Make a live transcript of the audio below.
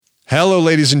Hello,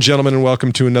 ladies and gentlemen, and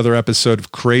welcome to another episode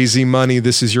of Crazy Money.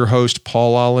 This is your host,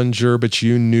 Paul Ollinger, but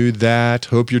you knew that.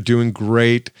 Hope you're doing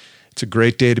great. It's a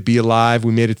great day to be alive.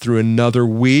 We made it through another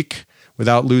week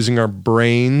without losing our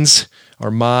brains,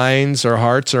 our minds, our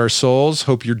hearts, our souls.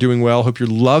 Hope you're doing well. Hope your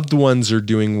loved ones are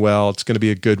doing well. It's going to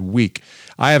be a good week.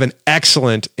 I have an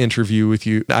excellent interview with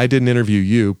you. I didn't interview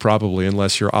you, probably,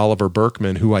 unless you're Oliver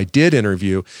Burkeman, who I did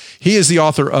interview. He is the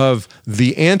author of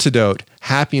The Antidote,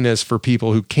 Happiness for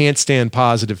People Who Can't Stand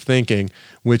Positive Thinking,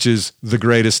 which is the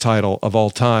greatest title of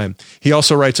all time. He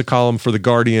also writes a column for The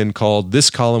Guardian called This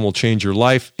Column Will Change Your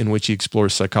Life, in which he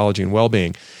explores psychology and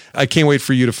well-being. I can't wait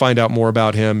for you to find out more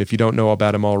about him if you don't know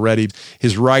about him already.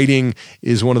 His writing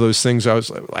is one of those things I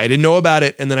didn't know about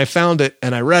it, and then I found it,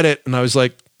 and I read it, and I was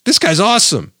like, this guy's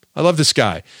awesome. I love this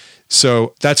guy.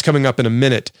 So that's coming up in a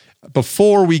minute.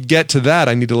 Before we get to that,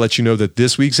 I need to let you know that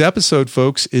this week's episode,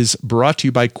 folks, is brought to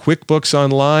you by QuickBooks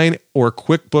Online or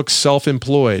QuickBooks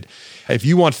Self-Employed. If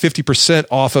you want 50%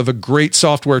 off of a great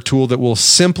software tool that will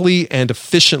simply and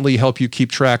efficiently help you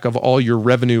keep track of all your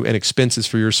revenue and expenses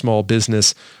for your small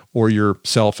business or your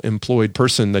self-employed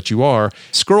person that you are,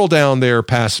 scroll down there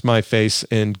past my face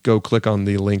and go click on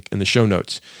the link in the show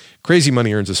notes. Crazy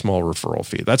Money earns a small referral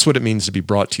fee. That's what it means to be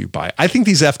brought to you by. I think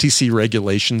these FTC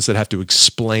regulations that have to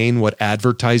explain what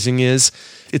advertising is,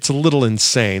 it's a little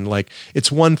insane. Like,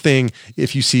 it's one thing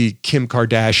if you see Kim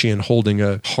Kardashian holding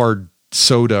a hard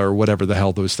soda or whatever the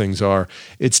hell those things are.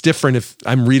 It's different if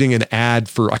I'm reading an ad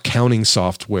for accounting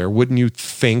software. Wouldn't you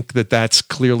think that that's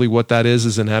clearly what that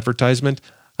is an advertisement?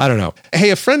 I don't know.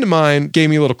 Hey, a friend of mine gave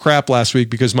me a little crap last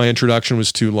week because my introduction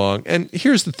was too long. And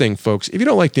here's the thing, folks. If you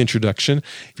don't like the introduction,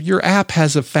 your app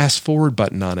has a fast forward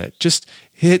button on it. Just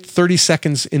hit 30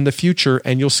 seconds in the future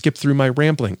and you'll skip through my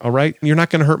rambling, all right? You're not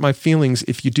going to hurt my feelings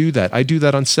if you do that. I do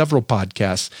that on several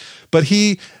podcasts. But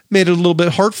he made it a little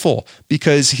bit hurtful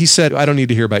because he said, I don't need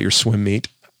to hear about your swim meet.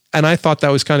 And I thought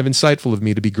that was kind of insightful of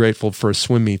me to be grateful for a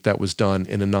swim meet that was done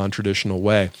in a non-traditional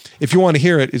way. If you want to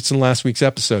hear it, it's in last week's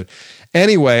episode.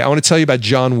 Anyway, I want to tell you about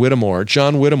John Whittemore.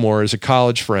 John Whittemore is a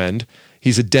college friend.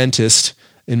 He's a dentist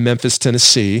in Memphis,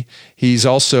 Tennessee. He's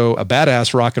also a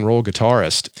badass rock and roll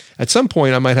guitarist. At some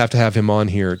point, I might have to have him on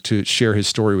here to share his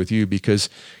story with you because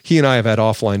he and I have had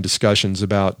offline discussions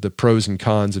about the pros and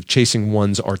cons of chasing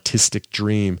one's artistic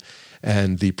dream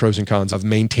and the pros and cons of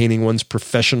maintaining one's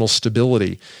professional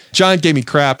stability. John gave me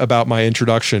crap about my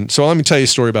introduction, so let me tell you a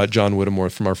story about John Whittemore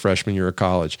from our freshman year of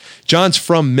college. John's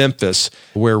from Memphis,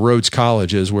 where Rhodes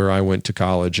College is, where I went to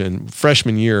college, and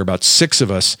freshman year, about 6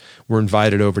 of us were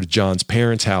invited over to John's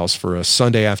parents' house for a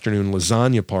Sunday afternoon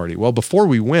lasagna party. Well, before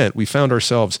we went, we found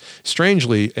ourselves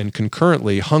strangely and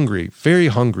concurrently hungry, very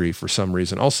hungry for some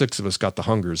reason. All 6 of us got the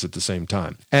hungers at the same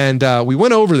time. And we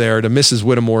went over there to Mrs.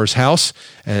 Whittemore's house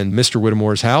and Mr.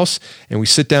 Whittemore's house, and we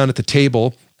sit down at the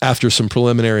table. After some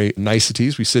preliminary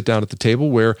niceties, we sit down at the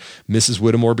table where Mrs.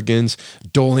 Whittemore begins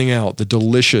doling out the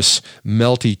delicious,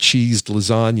 melty cheesed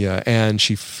lasagna, and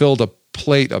she filled a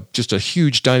plate, just a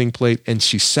huge dining plate, and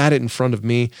she sat it in front of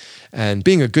me. And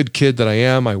being a good kid that I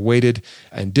am, I waited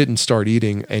and didn't start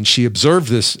eating. And she observed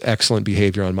this excellent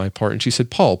behavior on my part, and she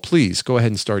said, Paul, please go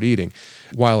ahead and start eating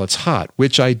while it's hot,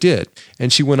 which I did.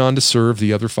 And she went on to serve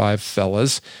the other 5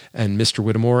 fellas and Mr.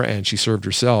 Whittemore, and she served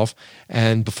herself.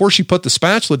 And before she put the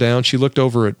spatula down, she looked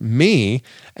over at me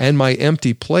and my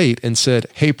empty plate and said,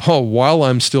 hey, Paul, while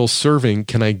I'm still serving,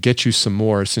 can I get you some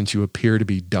more since you appear to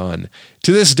be done?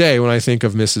 To this day, when I think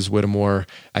of Mrs. Whittemore,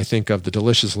 I think of the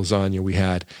delicious lasagna we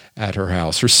had at her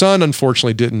house. Her son,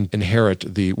 unfortunately, didn't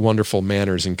inherit the wonderful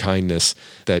manners and kindness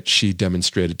that she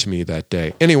demonstrated to me that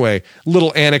day. Anyway,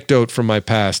 little anecdote from my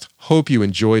past. Hope you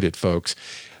enjoyed it, folks.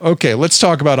 Okay, let's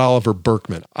talk about Oliver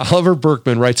Burkeman. Oliver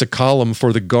Burkeman writes a column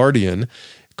for The Guardian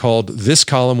called This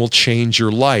Column Will Change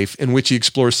Your Life, in which he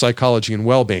explores psychology and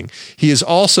well-being. He is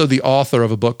also the author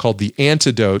of a book called The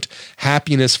Antidote,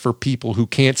 Happiness for People Who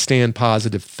Can't Stand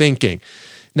Positive Thinking.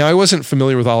 Now, I wasn't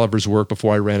familiar with Oliver's work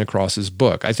before I ran across his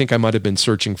book. I think I might have been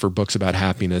searching for books about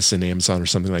happiness in Amazon or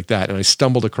something like that, and I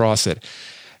stumbled across it.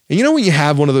 And you know when you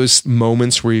have one of those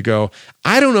moments where you go,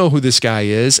 I don't know who this guy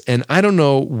is, and I don't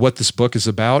know what this book is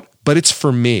about, but it's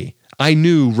for me. I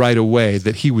knew right away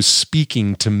that he was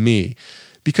speaking to me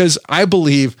because I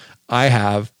believe I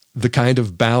have the kind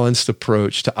of balanced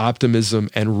approach to optimism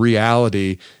and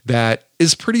reality that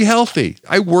is pretty healthy.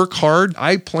 I work hard.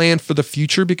 I plan for the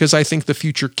future because I think the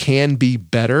future can be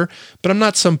better, but I'm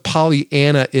not some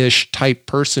Pollyanna-ish type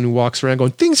person who walks around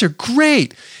going, things are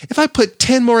great. If I put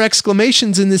 10 more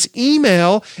exclamations in this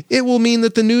email, it will mean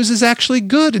that the news is actually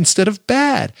good instead of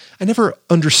bad. I never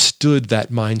understood that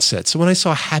mindset. So when I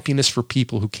saw Happiness for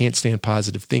People Who Can't Stand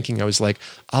Positive Thinking, I was like,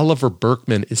 Oliver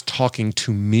Burkeman is talking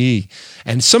to me.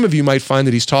 And some of you might find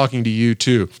that he's talking to you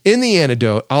too. In The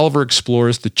Antidote, Oliver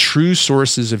explores the true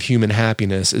sources of human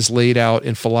happiness as laid out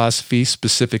in philosophy,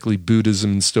 specifically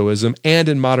Buddhism and Stoicism, and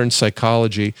in modern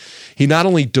psychology. He not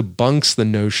only debunks the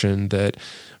notion that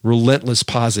relentless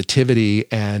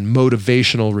positivity and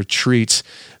motivational retreats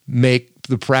make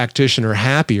the practitioner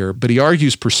happier, but he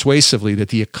argues persuasively that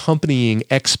the accompanying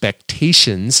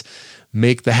expectations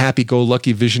make the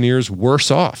happy-go-lucky visionaries worse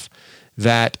off.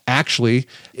 That actually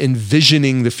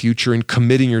envisioning the future and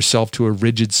committing yourself to a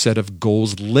rigid set of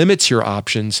goals limits your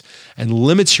options and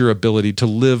limits your ability to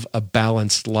live a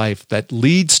balanced life that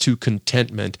leads to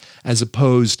contentment as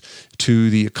opposed to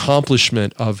the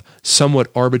accomplishment of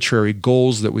somewhat arbitrary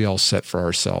goals that we all set for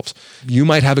ourselves. You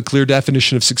might have a clear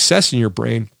definition of success in your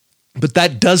brain, but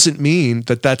that doesn't mean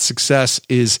that that success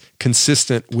is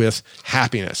consistent with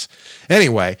happiness.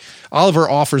 Anyway, Oliver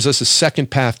offers us a second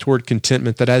path toward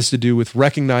contentment that has to do with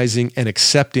recognizing and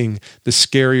accepting the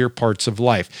scarier parts of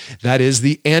life. That is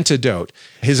the antidote.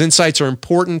 His insights are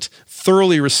important,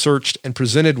 thoroughly researched, and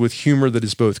presented with humor that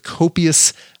is both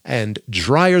copious and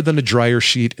drier than a dryer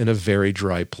sheet in a very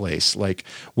dry place. Like,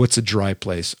 what's a dry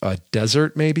place? A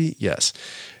desert, maybe? Yes.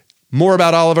 More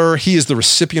about Oliver. He is the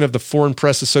recipient of the Foreign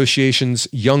Press Association's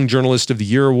Young Journalist of the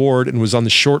Year Award and was on the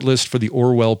shortlist for the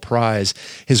Orwell Prize.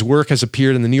 His work has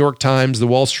appeared in the New York Times, the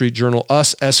Wall Street Journal,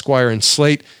 Us, Esquire, and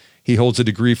Slate. He holds a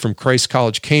degree from Christ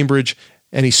College, Cambridge,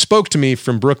 and he spoke to me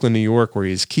from Brooklyn, New York, where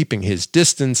he is keeping his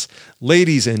distance.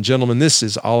 Ladies and gentlemen, this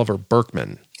is Oliver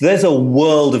Burkeman. There's a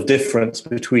world of difference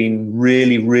between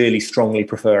really, really strongly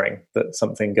preferring that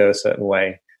something go a certain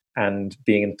way and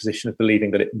being in the position of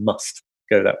believing that it must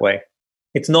go that way.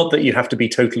 It's not that you have to be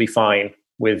totally fine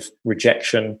with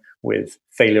rejection, with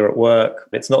failure at work.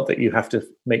 It's not that you have to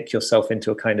make yourself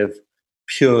into a kind of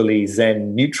purely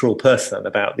Zen neutral person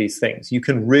about these things. You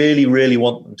can really, really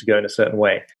want them to go in a certain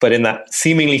way. But in that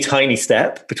seemingly tiny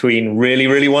step between really,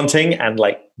 really wanting and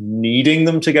like needing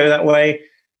them to go that way,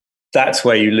 that's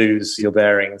where you lose your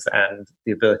bearings and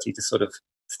the ability to sort of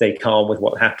stay calm with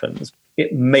what happens.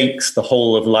 It makes the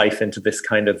whole of life into this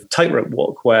kind of tightrope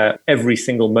walk where every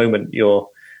single moment you're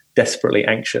desperately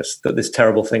anxious that this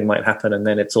terrible thing might happen and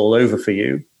then it's all over for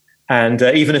you. And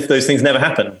even if those things never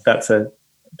happen, that's a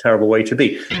terrible way to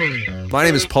be. My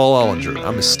name is Paul Ollinger.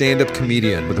 I'm a stand-up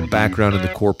comedian with a background in the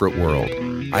corporate world.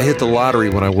 I hit the lottery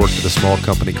when I worked at a small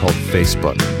company called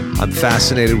Facebook. I'm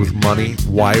fascinated with money,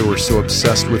 why we're so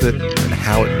obsessed with it, and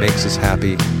how it makes us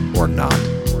happy or not.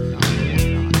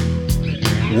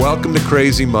 Welcome to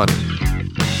Crazy Money.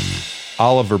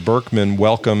 Oliver Burkeman,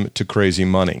 welcome to Crazy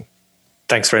Money.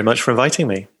 Thanks very much for inviting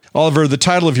me. Oliver, the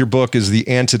title of your book is The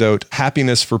Antidote,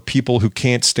 Happiness for People Who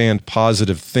Can't Stand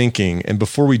Positive Thinking. And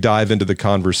before we dive into the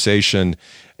conversation,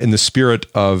 in the spirit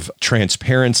of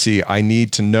transparency, I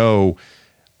need to know,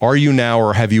 are you now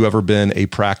or have you ever been a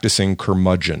practicing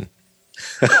curmudgeon?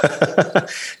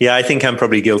 Yeah, I think I'm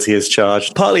probably guilty as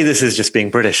charged. Partly this is just being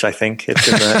British, I think.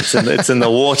 It's in the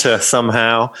water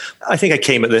somehow. I think I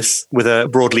came at this with a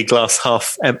broadly glass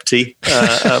half empty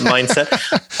mindset.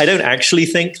 I don't actually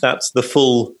think that's the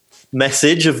full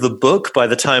message of the book by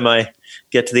the time I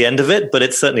get to the end of it, but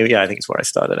it's certainly, I think it's where I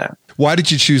started out. Why did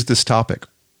you choose this topic?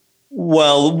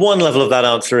 Well, one level of that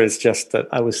answer is just that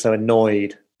I was so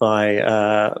annoyed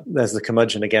by, there's the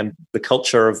curmudgeon again, the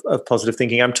culture of positive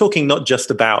thinking. I'm talking not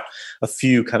just about a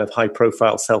few kind of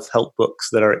high-profile self-help books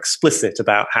that are explicit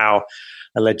about how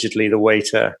allegedly the way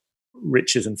to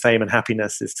riches and fame and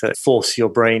happiness is to force your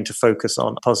brain to focus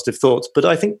on positive thoughts, but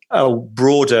I think a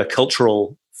broader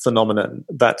cultural phenomenon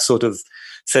that sort of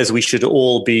says we should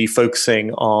all be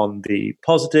focusing on the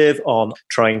positive, on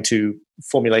trying to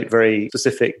formulate very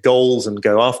specific goals and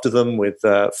go after them with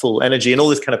full energy and all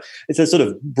this kind of, it's a sort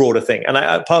of broader thing.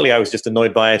 And partly I was just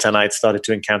annoyed by it, and I'd started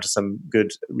to encounter some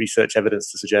good research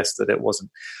evidence to suggest that it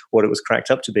wasn't what it was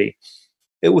cracked up to be.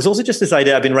 It was also just this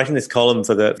idea. I've been writing this column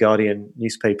for the Guardian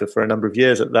newspaper for a number of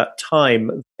years at that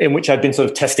time, in which I've been sort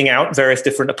of testing out various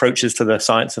different approaches to the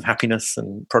science of happiness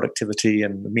and productivity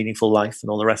and meaningful life and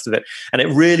all the rest of it. And it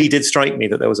really did strike me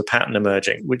that there was a pattern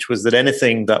emerging, which was that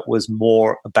anything that was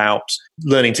more about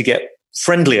learning to get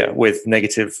friendlier with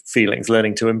negative feelings,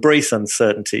 learning to embrace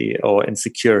uncertainty or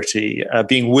insecurity,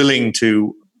 being willing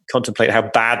to contemplate how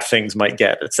bad things might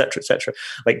get, et cetera, et cetera.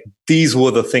 Like these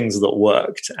were the things that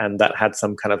worked and that had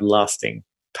some kind of lasting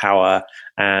power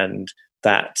and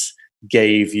that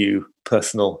gave you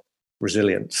personal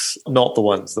resilience, not the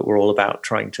ones that were all about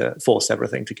trying to force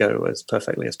everything to go as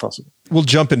perfectly as possible. We'll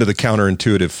jump into the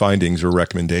counterintuitive findings or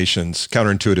recommendations,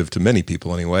 counterintuitive to many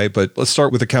people anyway, but let's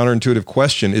start with a counterintuitive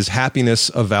question. Is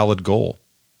happiness a valid goal?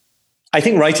 I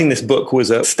think writing this book was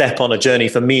a step on a journey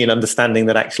for me in understanding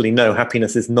that actually, no,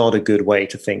 happiness is not a good way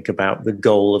to think about the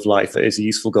goal of life. It is a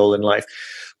useful goal in life.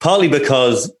 Partly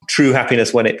because true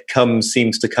happiness, when it comes,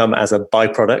 seems to come as a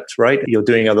byproduct, right? You're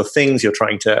doing other things. You're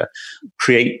trying to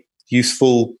create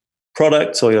useful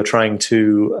products or you're trying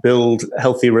to build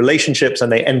healthy relationships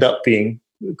and they end up being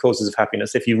causes of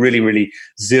happiness. If you really, really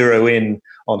zero in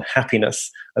on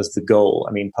happiness as the goal,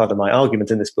 I mean, part of my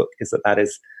argument in this book is that that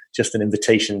is just an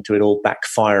invitation to it all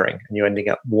backfiring and you ending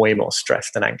up way more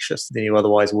stressed and anxious than you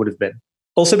otherwise would have been.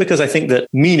 Also because I think that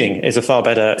meaning is a far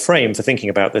better frame for thinking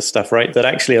about this stuff, right? That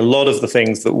actually a lot of the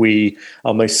things that we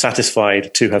are most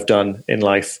satisfied to have done in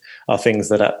life are things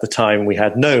that at the time we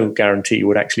had no guarantee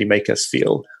would actually make us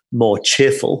feel more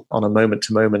cheerful on a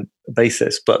moment-to-moment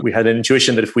basis. But we had an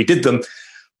intuition that if we did them,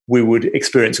 we would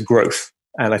experience growth.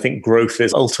 And I think growth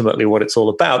is ultimately what it's all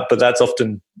about, but that's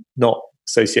often not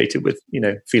associated with,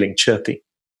 feeling chirpy.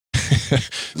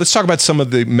 Let's talk about some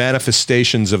of the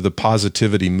manifestations of the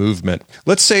positivity movement.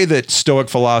 Let's say that Stoic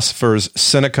philosophers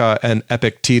Seneca and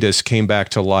Epictetus came back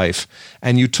to life,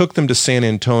 and you took them to San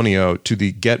Antonio to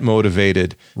the Get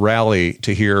Motivated rally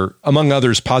to hear, among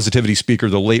others, positivity speaker,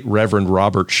 the late Reverend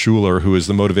Robert Schuller, who is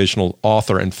the motivational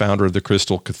author and founder of the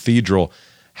Crystal Cathedral.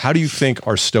 How do you think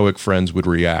our Stoic friends would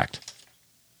react?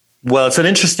 Well, it's an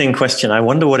interesting question. I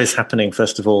wonder what is happening,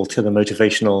 first of all, to the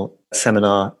motivational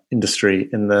seminar industry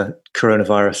in the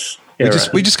coronavirus era.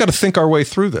 We just got to think our way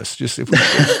through this.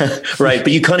 Right,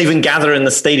 but you can't even gather in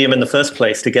the stadium in the first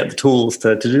place to get the tools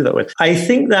to do that with. I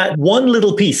think that one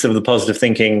little piece of the positive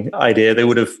thinking idea they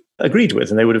would have agreed with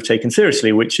and they would have taken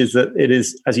seriously, which is that it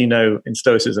is, as you know, in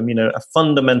Stoicism, a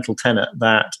fundamental tenet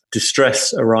that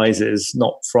distress arises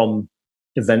not from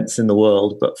events in the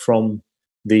world, but from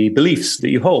the beliefs that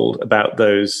you hold about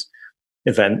those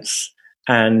events.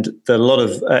 And a lot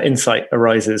of insight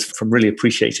arises from really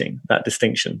appreciating that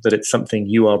distinction, that it's something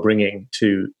you are bringing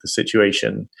to the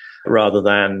situation rather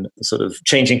than the sort of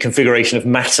changing configuration of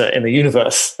matter in the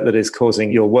universe that is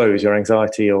causing your woes, your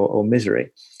anxiety or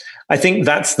misery. I think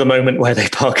that's the moment where they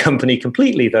part company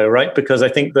completely, though, right? Because I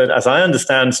think that, as I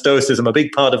understand Stoicism, a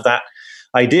big part of that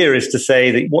idea is to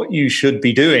say that what you should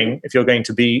be doing if you're going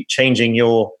to be changing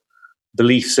your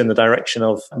beliefs in the direction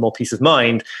of more peace of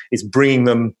mind is bringing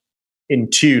them in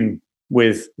tune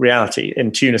with reality,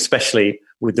 in tune especially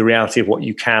with the reality of what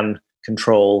you can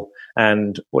control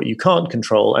and what you can't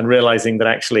control, and realizing that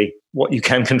actually what you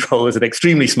can control is an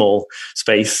extremely small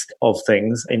space of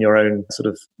things in your own sort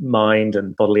of mind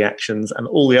and bodily actions, and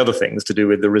all the other things to do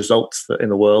with the results in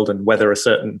the world and whether a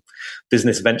certain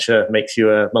business venture makes you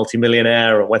a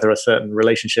multimillionaire or whether a certain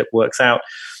relationship works out.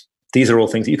 These are all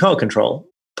things that you can't control.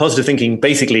 Positive thinking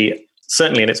basically,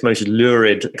 certainly in its most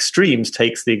lurid extremes,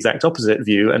 takes the exact opposite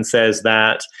view and says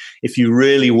that if you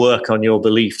really work on your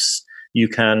beliefs, you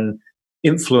can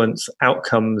influence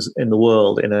outcomes in the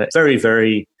world in a very,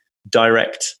 very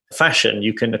direct fashion.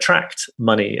 You can attract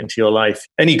money into your life.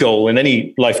 Any goal in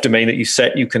any life domain that you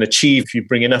set, you can achieve if you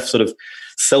bring enough sort of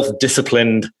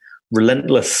self-disciplined,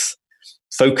 relentless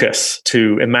focus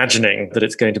to imagining that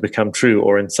it's going to become true,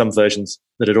 or in some versions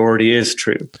that it already is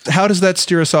true. How does that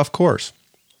steer us off course?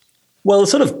 Well, the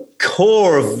sort of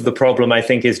core of the problem, I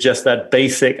think, is just that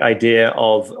basic idea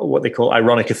of what they call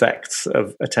ironic effects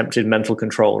of attempted mental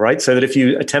control, right? So that if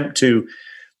you attempt to,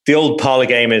 the old parlor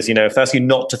game is, if I ask you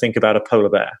not to think about a polar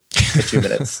bear for 2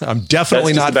 minutes. I'm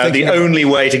definitely not about thinking the only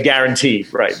way to guarantee,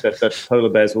 right, that polar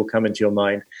bears will come into your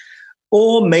mind.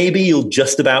 Or maybe you'll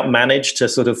just about manage to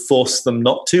sort of force them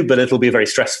not to, but it'll be very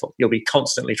stressful. You'll be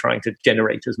constantly trying to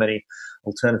generate as many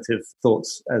alternative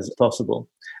thoughts as possible.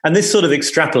 And this sort of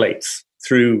extrapolates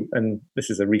through, and this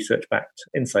is a research-backed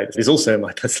insight. It is also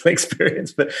my personal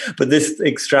experience, but this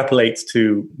extrapolates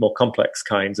to more complex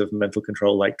kinds of mental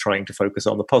control, like trying to focus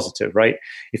on the positive, right?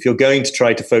 If you're going to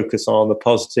try to focus on the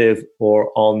positive or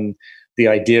on the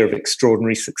idea of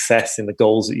extraordinary success in the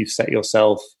goals that you've set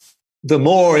yourself, the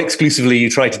more exclusively you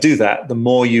try to do that, the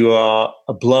more you are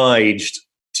obliged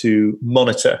to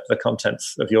monitor the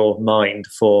contents of your mind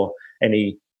for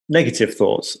any negative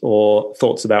thoughts or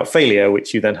thoughts about failure,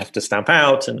 which you then have to stamp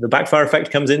out, and the backfire effect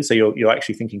comes in. So you're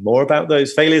actually thinking more about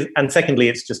those failures. And secondly,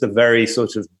 it's just a very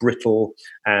sort of brittle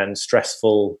and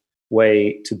stressful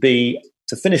way to be.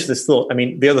 to finish this thought, I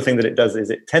mean, the other thing that it does is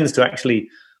it tends to actually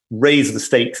raise the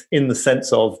stakes in the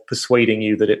sense of persuading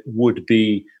you that it would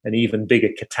be an even bigger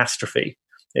catastrophe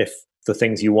if the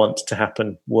things you want to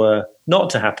happen were not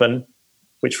to happen,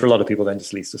 which for a lot of people then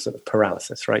just leads to sort of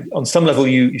paralysis, right? On some level,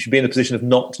 you should be in the position of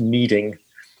not needing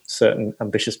certain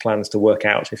ambitious plans to work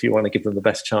out if you want to give them the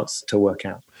best chance to work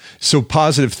out. So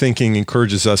positive thinking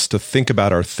encourages us to think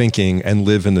about our thinking and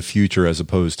live in the future as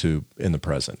opposed to in the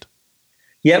present.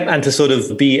 Yep, and to sort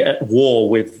of be at war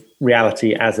with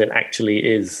reality as it actually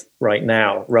is right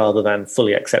now, rather than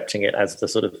fully accepting it as the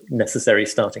sort of necessary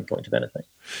starting point of anything.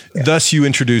 Yeah. Thus, you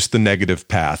introduce the negative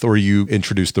path, or you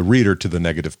introduce the reader to the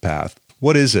negative path.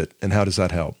 What is it, and how does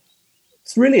that help?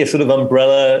 It's really a sort of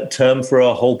umbrella term for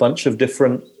a whole bunch of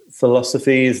different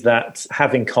philosophies that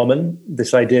have in common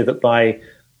this idea that by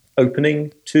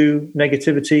opening to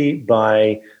negativity,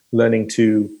 by learning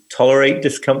to tolerate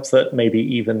discomfort, maybe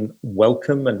even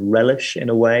welcome and relish, in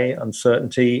a way,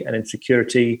 uncertainty and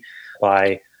insecurity,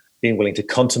 by being willing to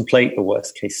contemplate the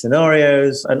worst case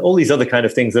scenarios and all these other kind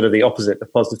of things that are the opposite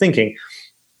of positive thinking,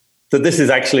 that this is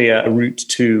actually a route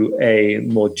to a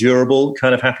more durable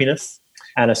kind of happiness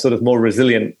and a sort of more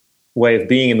resilient way of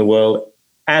being in the world.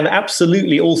 And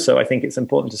absolutely also, I think it's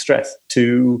important to stress,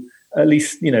 to at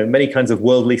least, many kinds of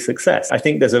worldly success. I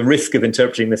think there's a risk of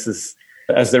interpreting this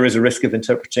as there is a risk of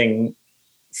interpreting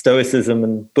Stoicism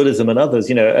and Buddhism and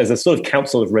others, as a sort of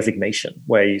counsel of resignation,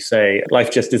 where you say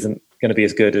life just isn't going to be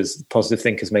as good as positive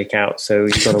thinkers make out, so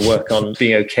you've got to work on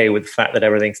being okay with the fact that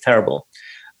everything's terrible.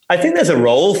 I think there's a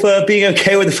role for being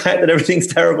okay with the fact that everything's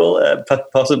terrible,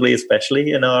 possibly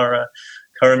especially in our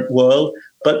current world.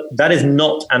 But that is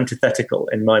not antithetical,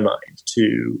 in my mind,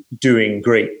 to doing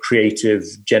great creative,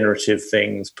 generative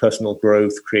things, personal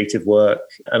growth, creative work,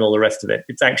 and all the rest of it.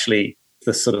 It's actually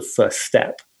the sort of first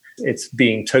step. It's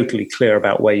being totally clear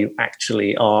about where you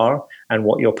actually are and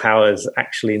what your powers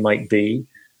actually might be,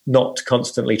 not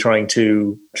constantly trying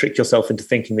to trick yourself into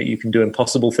thinking that you can do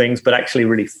impossible things, but actually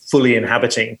really fully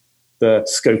inhabiting the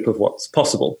scope of what's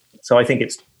possible. So I think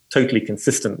it's totally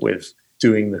consistent with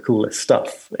doing the coolest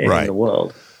stuff in the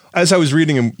world. As I was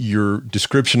reading your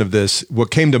description of this,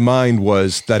 what came to mind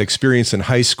was that experience in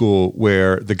high school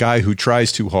where the guy who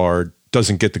tries too hard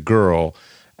doesn't get the girl,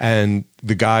 and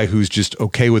the guy who's just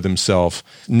okay with himself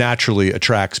naturally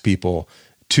attracts people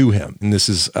to him. And this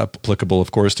is applicable,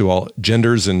 of course, to all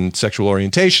genders and sexual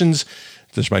orientations.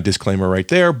 There's my disclaimer right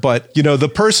there. But,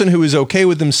 the person who is okay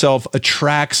with himself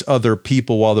attracts other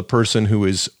people, while the person who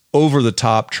is over the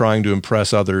top trying to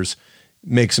impress others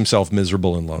makes himself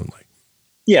miserable and lonely.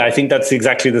 Yeah, I think that's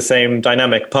exactly the same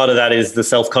dynamic. Part of that is the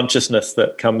self-consciousness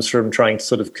that comes from trying to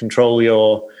sort of control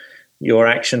your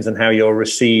actions and how you're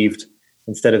received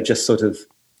instead of just sort of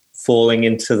falling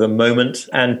into the moment.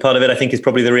 And part of it, I think, is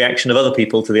probably the reaction of other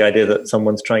people to the idea that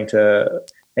someone's trying to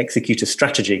execute a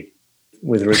strategy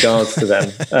with regards to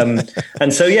them.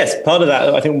 And so, yes, part of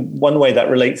that, I think one way that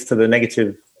relates to the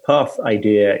negative path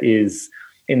idea is,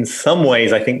 in some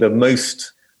ways, I think the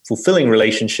most fulfilling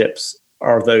relationships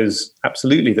are those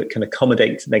absolutely that can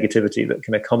accommodate negativity, that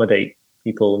can accommodate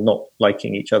people not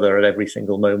liking each other at every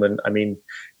single moment. I mean,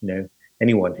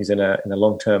 anyone who's in a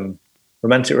long-term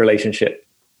romantic relationship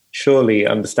surely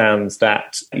understands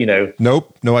that,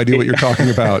 Nope, no idea what you're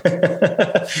talking about.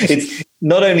 It's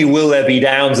not only will there be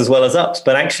downs as well as ups,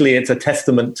 but actually it's a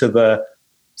testament to the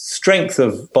strength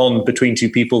of bond between two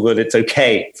people that it's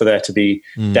okay for there to be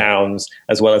downs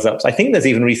as well as ups. I think there's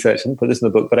even research, I didn't put this in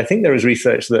the book, but I think there is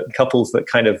research that couples that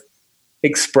kind of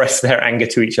express their anger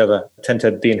to each other tend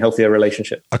to be in healthier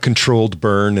relationships. A controlled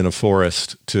burn in a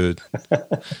forest to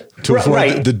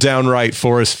avoid the downright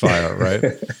forest fire, right?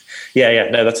 Yeah.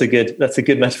 No, that's a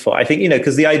good metaphor. I think,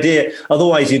 because the idea,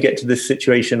 otherwise you get to this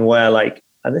situation where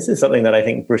and this is something that I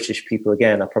think British people,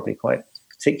 again, are probably quite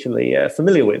particularly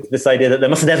familiar with, this idea that there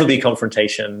must never be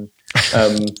confrontation.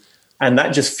 And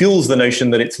that just fuels the notion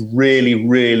that it's really,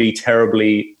 really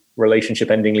terribly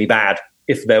relationship-endingly bad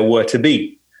if there were to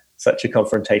be such a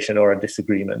confrontation or a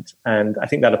disagreement. And I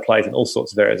think that applies in all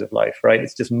sorts of areas of life, right?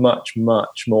 It's just much,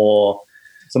 much more,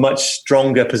 it's a much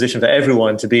stronger position for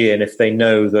everyone to be in if they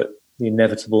know that the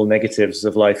inevitable negatives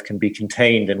of life can be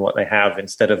contained in what they have,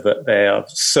 instead of that they are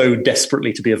so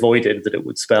desperately to be avoided that it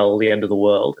would spell the end of the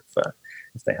world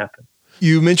if they happen.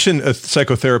 You mentioned a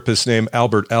psychotherapist named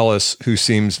Albert Ellis who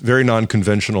seems very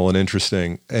non-conventional and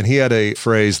interesting. And he had a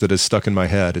phrase that is stuck in my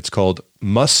head. It's called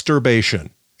masturbation.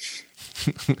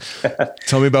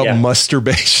 Tell me about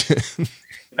masturbation.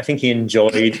 I think he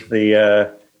enjoyed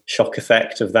the shock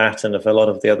effect of that and of a lot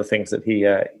of the other things that he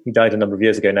died a number of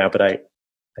years ago now, but I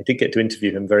did get to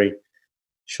interview him very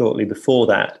shortly before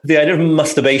that. The idea of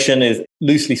masturbation is,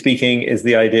 loosely speaking, is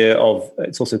the idea of,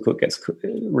 it's also gets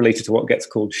related to what gets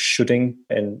called shoulding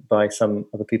and by some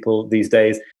other people these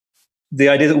days. The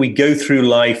idea that we go through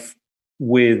life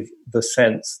with the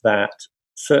sense that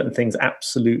certain things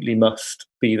absolutely must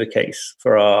be the case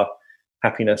for our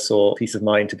happiness or peace of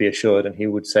mind to be assured. And he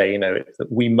would say, that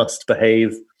we must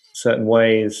behave certain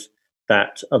ways,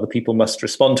 that other people must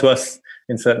respond to us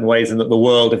in certain ways, and that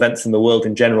events in the world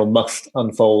in general must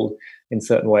unfold in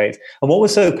certain ways. And what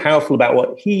was so powerful about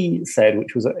what he said,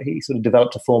 which was he sort of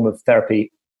developed a form of therapy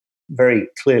very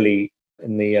clearly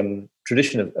in the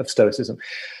tradition of Stoicism.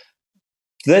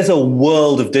 There's a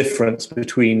world of difference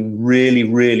between really,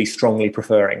 really strongly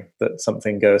preferring that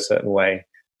something go a certain way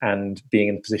and being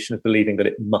in the position of believing that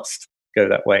it must go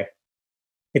that way.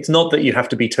 It's not that you have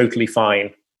to be totally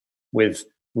fine with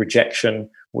rejection,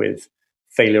 with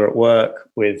failure at work,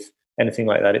 with anything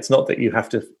like that. It's not that you have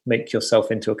to make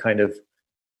yourself into a kind of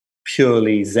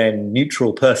purely Zen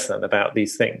neutral person about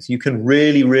these things. You can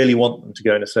really, really want them to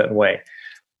go in a certain way.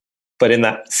 But in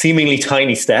that seemingly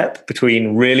tiny step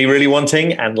between really, really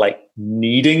wanting and like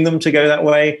needing them to go that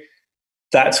way,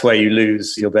 that's where you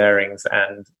lose your bearings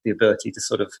and the ability to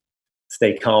sort of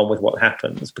stay calm with what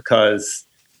happens, because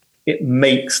it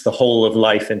makes the whole of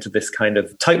life into this kind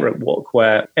of tightrope walk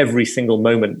where every single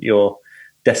moment you're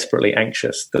desperately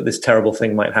anxious that this terrible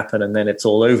thing might happen and then it's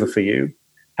all over for you.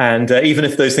 And even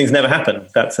if those things never happen,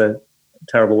 that's a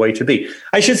terrible way to be.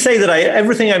 I should say that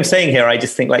everything I'm saying here, I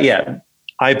just think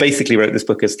I basically wrote this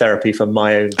book as therapy for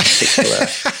my own particular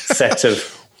set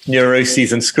of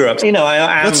neuroses and screw-ups.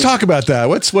 Let's talk about that.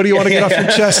 What do you want to get off your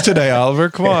chest today, Oliver?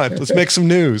 Come on, let's make some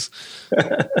news.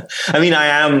 I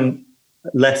am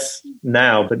less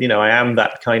now, but I am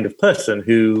that kind of person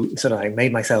who sort of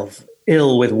made myself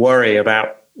ill with worry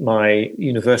about my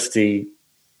university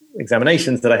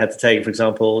examinations that I had to take, for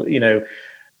example,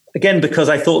 again, because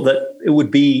I thought that it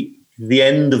would be the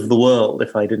end of the world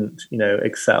if I didn't,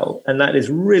 excel. And that is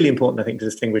really important, I think, to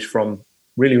distinguish from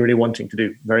really, really wanting to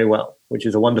do very well, which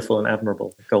is a wonderful and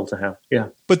admirable goal to have. Yeah.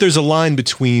 But there's a line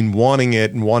between wanting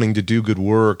it and wanting to do good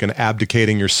work and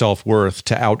abdicating your self-worth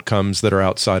to outcomes that are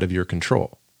outside of your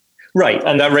control. Right.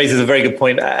 And that raises a very good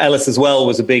point. Ellis as well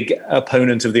was a big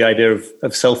opponent of the idea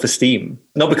of self-esteem,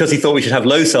 not because he thought we should have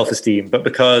low self-esteem, but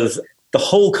because the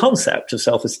whole concept of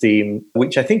self-esteem,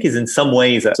 which I think is in some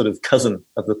ways a sort of cousin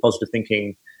of the positive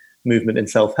thinking movement in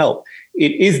self-help,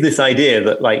 it is this idea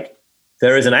that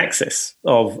there is an axis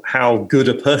of how good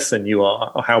a person you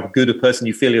are or how good a person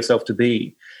you feel yourself to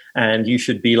be. And you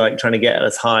should be trying to get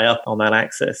as high up on that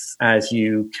axis as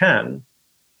you can.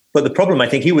 But the problem, I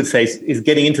think he would say, is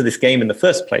getting into this game in the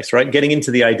first place, right? Getting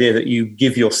into the idea that you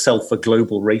give yourself a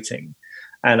global rating.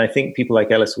 And I think people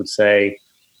like Ellis would say,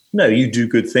 no, you do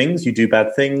good things, you do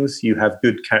bad things, you have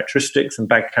good characteristics and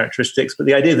bad characteristics. But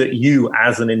the idea that you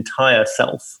as an entire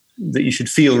self, that you should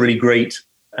feel really great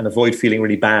and avoid feeling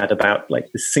really bad about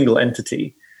this single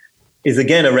entity is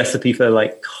again a recipe for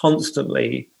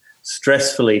constantly,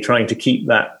 stressfully trying to keep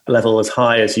that level as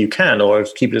high as you can, or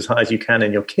keep it as high as you can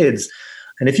in your kids.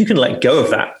 And if you can let go of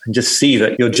that and just see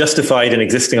that you're justified in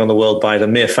existing on the world by the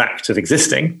mere fact of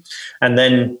existing, and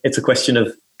then it's a question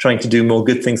of trying to do more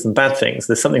good things than bad things,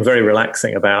 there's something very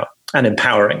relaxing about and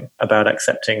empowering about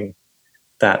accepting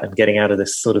that and getting out of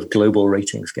this sort of global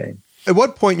ratings game. At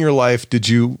what point in your life did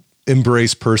you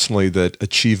embrace personally that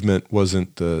achievement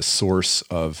wasn't the source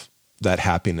of that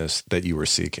happiness that you were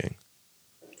seeking?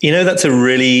 That's a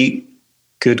really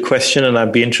good question, and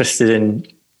I'd be interested in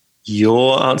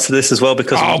your answer to this as well,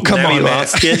 because now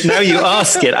you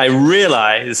ask it, I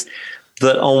realize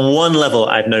that on one level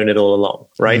I've known it all along,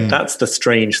 right? That's the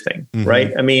strange thing,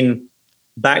 right?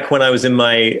 Back when I was in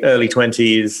my early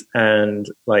 20s and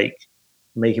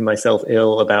making myself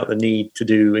ill about the need to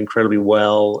do incredibly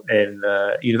well in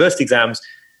university exams,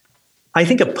 I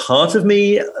think a part of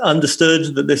me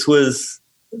understood that this was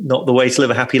not the way to live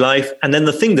a happy life. And then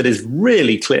the thing that is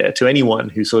really clear to anyone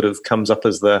who sort of comes up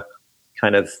as the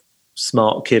kind of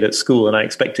smart kid at school, and I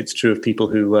expect it's true of people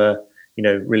who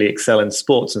really excel in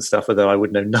sports and stuff, although I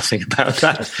would know nothing about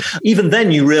that. Even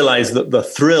then you realize that the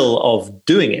thrill of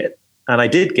doing it, and I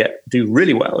did do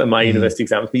really well in my university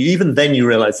exams, but even then you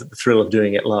realize that the thrill of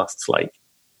doing it lasts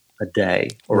a day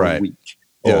or a week,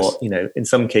 or, in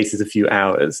some cases a few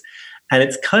hours. And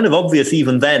it's kind of obvious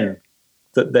even then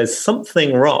that there's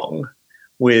something wrong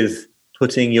with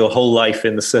putting your whole life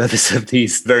in the service of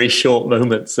these very short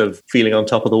moments of feeling on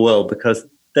top of the world, because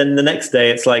then the next day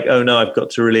it's oh no, I've got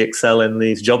to really excel in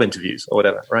these job interviews or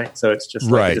whatever, right? So it's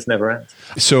just it just never ends.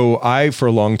 So I, for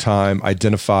a long time,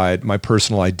 identified my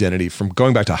personal identity from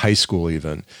going back to high school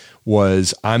even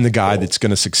was I'm the guy that's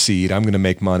going to succeed. I'm going to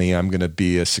make money. I'm going to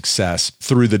be a success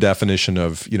through the definition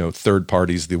of, third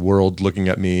parties, the world looking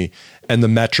at me, and the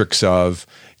metrics of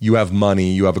you have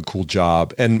money, you have a cool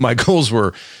job. And my goals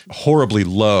were horribly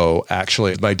low,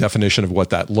 actually, my definition of what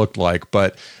that looked like.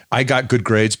 But I got good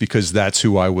grades because that's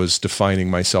who I was defining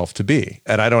myself to be.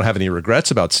 And I don't have any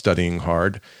regrets about studying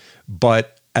hard.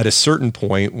 But at a certain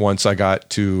point, once I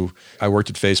worked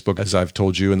at Facebook, as I've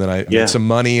told you, and then I made some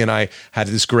money and I had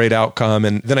this great outcome.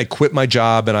 And then I quit my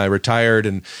job and I retired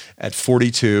and at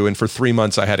 42. And for 3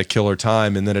 months, I had a killer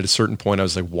time. And then at a certain point, I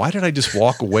was like, why did I just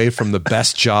walk away from the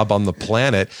best job on the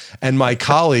planet? And my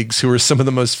colleagues, who are some of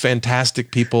the most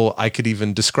fantastic people I could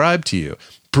even describe to you,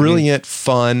 brilliant,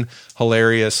 fun,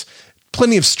 hilarious,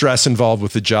 plenty of stress involved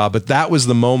with the job. But that was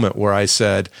the moment where I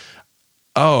said,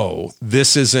 oh,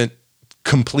 this isn't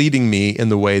completing me in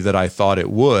the way that I thought it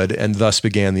would, and thus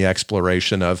began the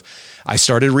exploration of, I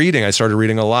started reading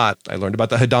a lot. I learned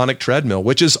about the hedonic treadmill,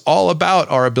 which is all about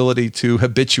our ability to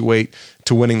habituate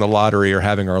to winning the lottery or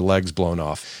having our legs blown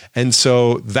off. And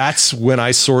so that's when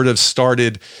I sort of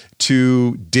started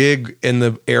to dig in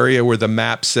the area where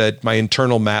my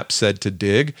internal map said to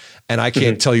dig. And I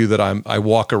can't tell you that I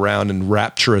walk around in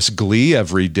rapturous glee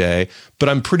every day, but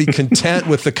I'm pretty content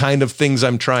with the kind of things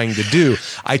I'm trying to do.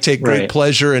 I take great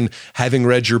pleasure in having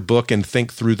read your book and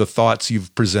think through the thoughts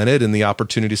you've presented and the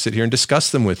opportunity to sit here and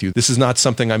discuss them with you. This is not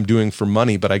something I'm doing for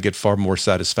money, but I get far more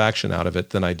satisfaction out of it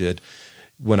than I did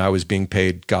when I was being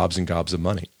paid gobs and gobs of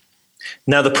money.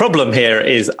 Now, the problem here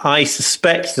is I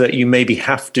suspect that you maybe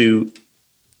have to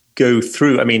go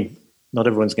through, not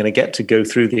everyone's going to get to go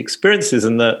through the experiences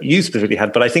and that you specifically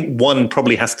had, but I think one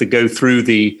probably has to go through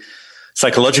the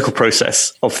psychological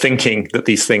process of thinking that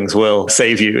these things will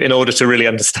save you in order to really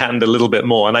understand a little bit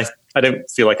more. And I don't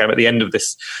feel like I'm at the end of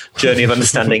this journey of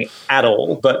understanding at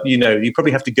all, but you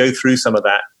probably have to go through some of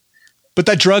that. But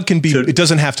that drug can be, it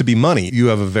doesn't have to be money. You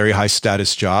have a very high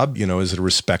status job, as a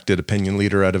respected opinion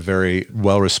leader at a very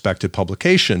well-respected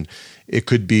publication. It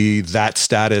could be that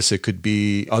status. It could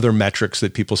be other metrics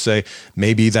that people say,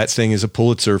 maybe that thing is a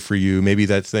Pulitzer for you. Maybe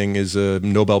that thing is a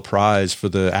Nobel Prize for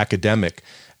the academic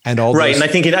and all right. And I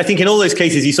think in all those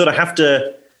cases, you sort of have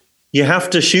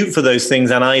to shoot for those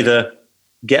things and either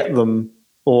get them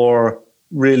or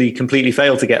really completely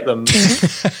fail to get them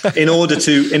in order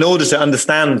to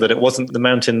understand that it wasn't the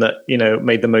mountain that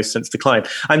made the most sense to climb.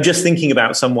 I'm just thinking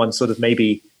about someone sort of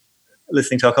maybe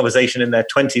listening to our conversation in their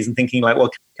 20s and thinking like, well,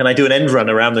 can I do an end run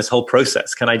around this whole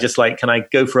process? Can I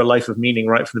go for a life of meaning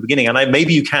right from the beginning? And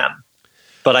maybe you can,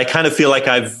 but I kind of feel like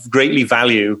I greatly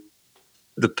value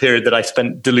the period that I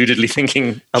spent deludedly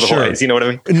thinking otherwise. Sure. You know what I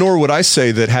mean? Nor would I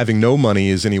say that having no money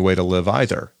is any way to live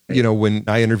either. When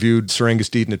I interviewed Sir Angus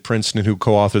Deaton at Princeton, who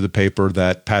co-authored the paper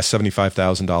that past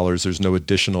 $75,000, there's no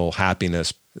additional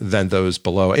happiness than those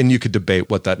below. And you could debate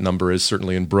what that number is.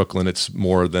 Certainly in Brooklyn, it's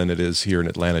more than it is here in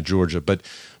Atlanta, Georgia. But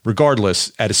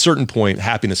regardless, at a certain point,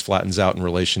 happiness flattens out in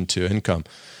relation to income.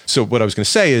 So what I was going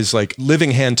to say is like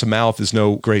living hand to mouth is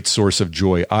no great source of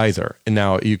joy either. And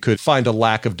now you could find a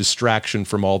lack of distraction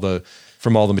from all the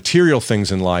material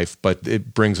things in life, but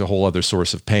it brings a whole other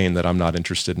source of pain that I'm not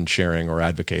interested in sharing or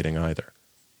advocating either.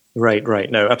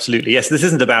 Right. No, absolutely. Yes. This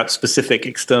isn't about specific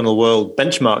external world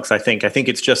benchmarks. I think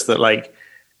it's just that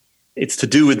it's to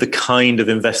do with the kind of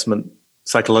investment,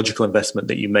 psychological investment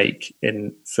that you make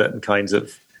in certain kinds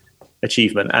of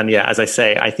achievement. And yeah, as I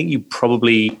say, I think you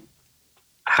probably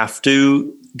have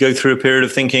to go through a period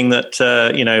of thinking that,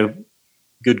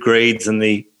 good grades and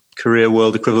the career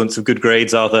world equivalents of good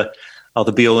grades are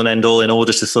the be all and end all in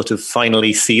order to sort of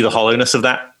finally see the hollowness of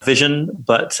that vision.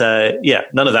 But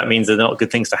none of that means they're not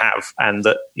good things to have and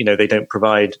that, they don't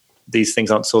provide, these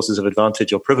things aren't sources of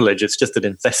advantage or privilege. It's just that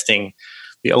investing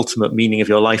the ultimate meaning of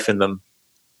your life in them.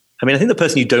 I think the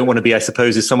person you don't want to be, I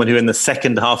suppose, is someone who in the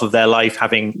second half of their life,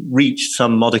 having reached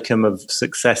some modicum of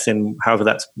success in however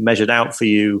that's measured out for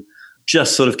you,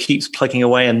 just sort of keeps plugging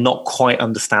away and not quite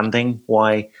understanding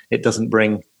why it doesn't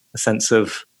bring a sense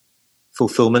of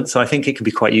fulfillment. So I think it can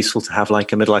be quite useful to have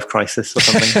like a midlife crisis or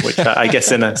something, which I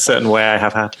guess in a certain way I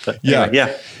have had. But anyway,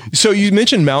 yeah. So you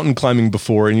mentioned mountain climbing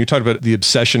before, and you talked about the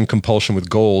obsession compulsion with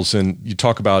goals, and you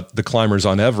talk about the climbers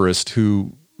on Everest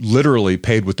who literally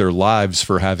paid with their lives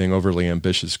for having overly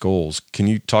ambitious goals. Can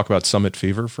you talk about summit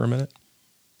fever for a minute?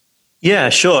 Yeah,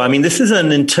 sure. This is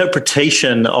an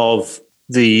interpretation of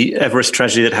the Everest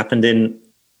tragedy that happened in,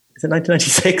 is it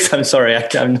 1996? I'm sorry,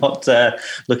 I'm not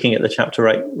looking at the chapter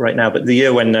right now, but the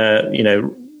year when,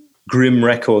 grim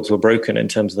records were broken in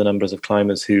terms of the numbers of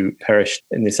climbers who perished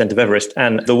in the ascent of Everest.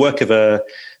 And the work of a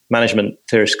management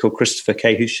theorist called Christopher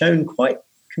Kay, who's shown quite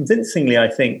convincingly, I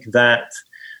think, that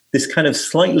this kind of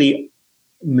slightly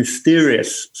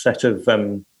mysterious set of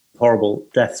horrible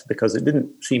deaths, because it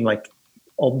didn't seem like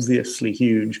obviously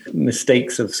huge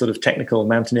mistakes of sort of technical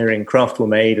mountaineering craft were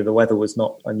made, and the weather was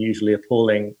not unusually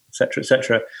appalling, et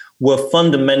cetera, were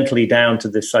fundamentally down to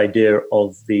this idea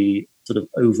of the sort of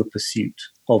over pursuit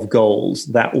of goals,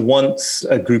 that once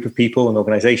a group of people, an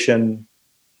organization,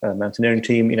 a mountaineering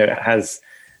team, has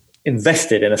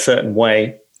invested in a certain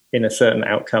way, in a certain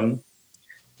outcome,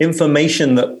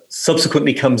 information that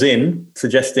subsequently comes in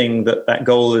suggesting that that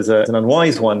goal is an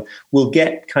unwise one will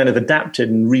get kind of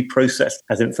adapted and reprocessed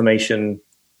as information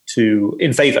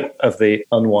in favor of the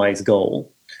unwise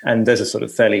goal. And there's a sort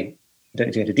of fairly, I don't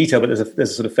need to get into detail, but there's a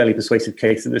sort of fairly persuasive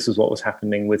case that this is what was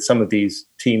happening with some of these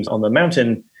teams on the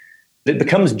mountain. It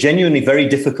becomes genuinely very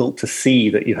difficult to see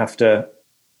that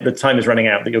the time is running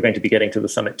out, that you're going to be getting to the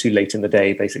summit too late in the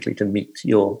day, basically, to meet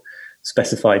your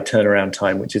specified turnaround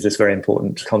time, which is this very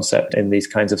important concept in these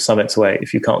kinds of summits, where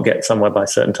if you can't get somewhere by a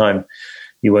certain time,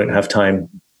 you won't have time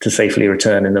to safely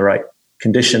return in the right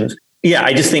conditions. Yeah,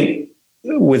 I just think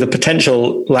with a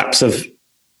potential lapse of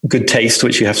good taste,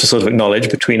 which you have to sort of acknowledge,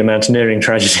 between a mountaineering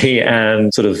tragedy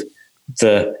and sort of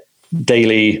the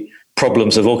daily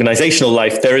problems of organizational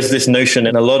life, there is this notion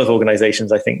in a lot of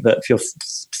organizations, I think, that if you're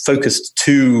focused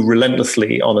too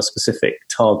relentlessly on a specific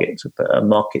target, a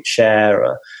market share,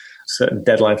 a certain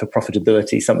deadline for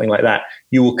profitability, something like that,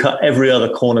 you will cut every other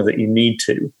corner that you need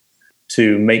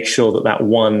to make sure that that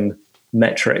one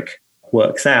metric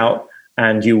works out,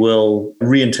 and you will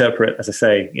reinterpret, as I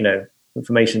say,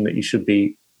 information that you should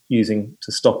be using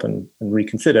to stop and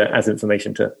reconsider as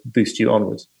information to boost you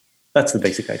onwards. That's the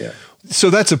basic idea. So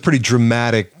that's a pretty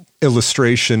dramatic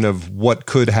illustration of what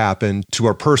could happen to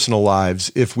our personal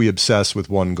lives if we obsess with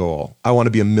one goal. I want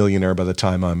to be a millionaire by the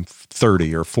time I'm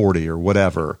 30 or 40 or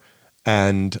whatever.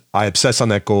 And I obsess on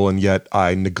that goal, and yet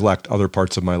I neglect other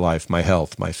parts of my life, my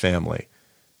health, my family.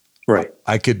 Right.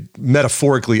 I could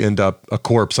metaphorically end up a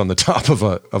corpse on the top of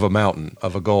a mountain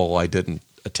of a goal I didn't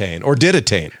attain or did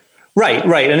attain. Right.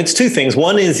 And it's two things.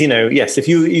 One is, yes, if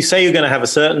you say you're going to have a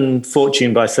certain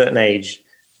fortune by a certain age,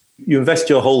 you invest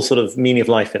your whole sort of meaning of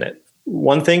life in it.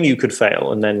 One thing, you could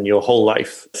fail, and then your whole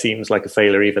life seems like a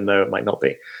failure, even though it might not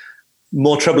be.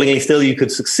 More troublingly still, you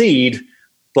could succeed.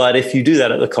 But if you do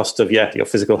that at the cost of, your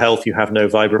physical health, you have no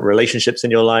vibrant relationships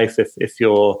in your life, if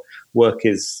your work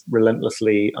is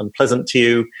relentlessly unpleasant to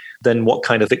you, then what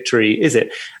kind of victory is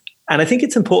it? And I think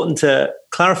it's important to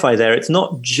clarify there, it's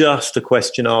not just a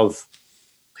question of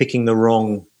picking the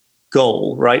wrong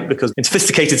goal, right? Because in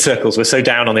sophisticated circles, we're so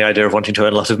down on the idea of wanting to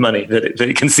earn a lot of money that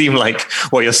it can seem like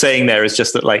what you're saying there is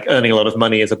just that like earning a lot of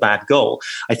money is a bad goal.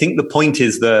 I think the point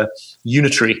is the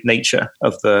unitary nature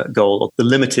of the goal, or the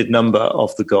limited number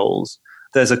of the goals.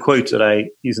 There's a quote that I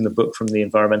use in the book from the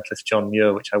environmentalist John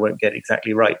Muir, which I won't get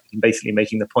exactly right, basically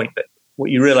making the point that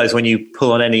what you realize when you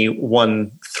pull on any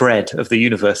one thread of the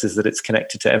universe is that it's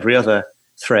connected to every other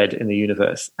thread in the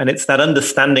universe. And it's that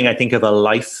understanding, I think, of a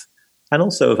life and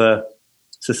also of a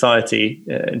society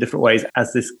in different ways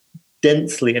as this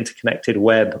densely interconnected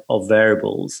web of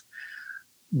variables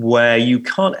where you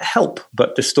can't help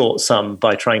but distort some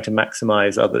by trying to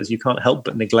maximize others. You can't help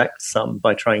but neglect some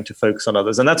by trying to focus on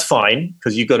others. And that's fine,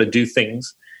 because you've got to do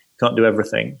things. You can't do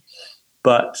everything.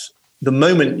 But the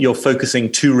moment you're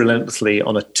focusing too relentlessly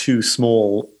on a too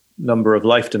small number of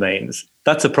life domains,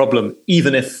 that's a problem,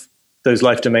 even if those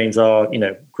life domains are,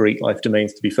 great life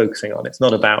domains to be focusing on. It's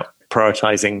not about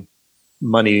prioritizing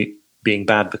money being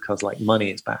bad because money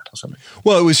is bad or something.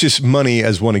 Well, it was just money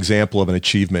as one example of an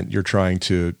achievement you're trying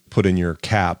to put in your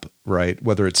cap, right?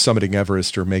 Whether it's summiting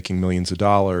Everest or making millions of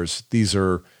dollars, these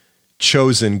are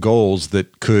chosen goals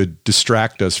that could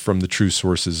distract us from the true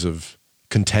sources of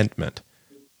contentment.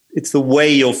 It's the way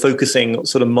you're focusing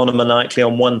sort of monomaniacally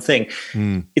on one thing.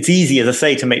 It's easy, as I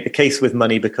say, to make the case with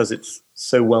money because it's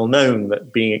so well known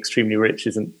that being extremely rich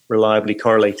isn't reliably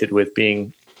correlated with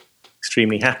being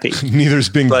extremely happy. Neither is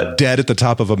being dead at the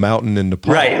top of a mountain in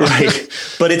Nepal. Right.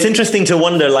 But it's interesting to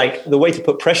wonder, the way to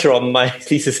put pressure on my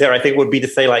thesis here, I think, would be to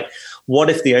say, what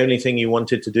if the only thing you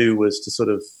wanted to do was to sort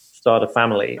of start a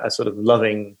family, a sort of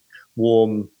loving,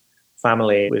 warm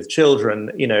family with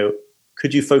children,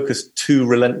 could you focus too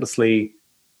relentlessly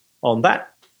on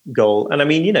that goal? And I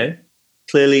mean,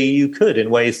 clearly you could in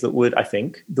ways that would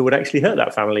actually hurt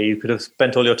that family. You could have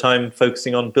spent all your time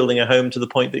focusing on building a home to the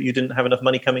point that you didn't have enough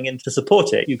money coming in to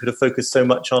support it. You could have focused so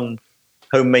much on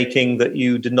homemaking that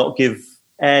you did not give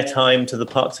airtime to the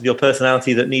parts of your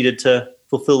personality that needed to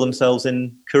fulfill themselves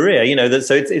in career.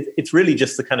 So it's really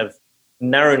just the kind of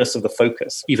narrowness of the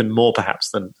focus, even more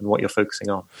perhaps than what you're focusing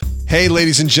on. Hey,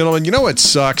 ladies and gentlemen, you know what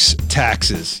sucks?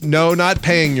 Taxes. No, not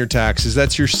paying your taxes.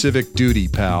 That's your civic duty,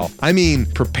 pal. I mean,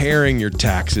 preparing your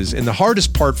taxes. And the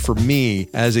hardest part for me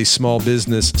as a small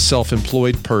business,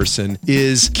 self-employed person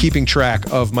is keeping track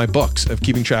of my books, of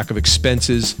keeping track of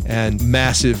expenses and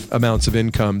massive amounts of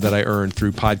income that I earn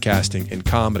through podcasting and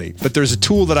comedy. But there's a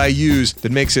tool that I use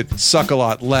that makes it suck a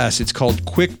lot less. It's called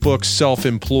QuickBooks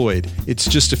Self-Employed. It's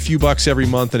just a few bucks every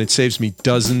month, and it saves me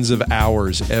dozens of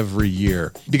hours every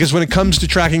year. Because when it comes to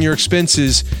tracking your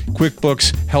expenses,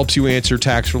 QuickBooks helps you answer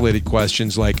tax-related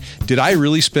questions like, did I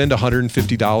really spend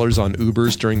 $150 on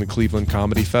Ubers during the Cleveland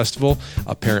Comedy Festival?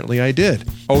 Apparently I did.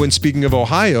 Oh, and speaking of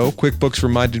Ohio, QuickBooks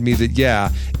reminded me that, yeah,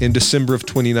 in December of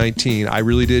 2019, I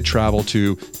really did travel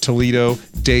to Toledo,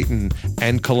 Dayton,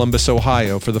 and Columbus,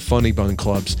 Ohio for the Funny Bone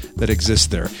Clubs that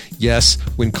exist there. Yes,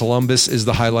 when Columbus is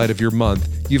the highlight of your month,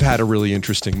 you've had a really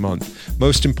interesting month.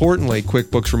 Most importantly,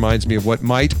 QuickBooks reminds me of what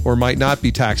might or might not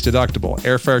be tax deductible.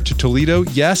 Airfare to Toledo,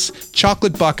 yes.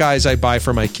 Chocolate Buckeyes I buy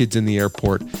for my kids in the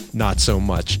airport, not so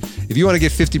much. If you want to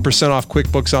get 50% off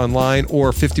QuickBooks Online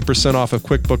or 50% off of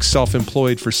QuickBooks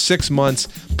Self-Employed for 6 months,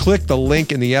 click the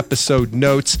link in the episode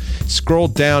notes, scroll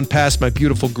down past my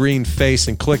beautiful green face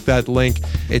and click that link.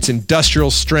 It's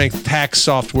industrial strength tax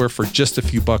software for just a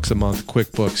few bucks a month.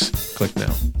 QuickBooks, click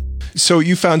now. So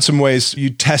you found some ways, you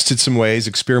tested some ways,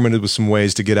 experimented with some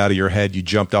ways to get out of your head. You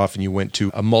jumped off and you went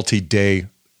to a multi-day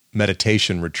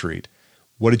meditation retreat.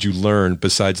 What did you learn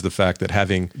besides the fact that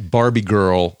having Barbie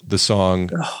Girl, the song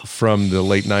from the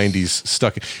late 90s,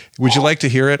 stuck? Would you like to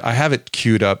hear it? I have it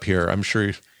queued up here. I'm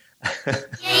sure. Come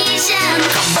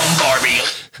on, Barbie.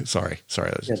 Sorry.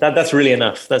 Yeah, that's really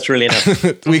enough. That's really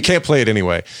enough. We can't play it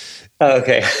anyway. Oh,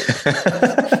 okay.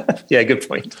 Yeah, good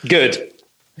point. Good.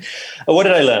 What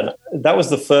did I learn? That was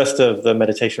the first of the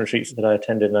meditation retreats that I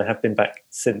attended, and I have been back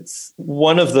since.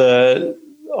 One of the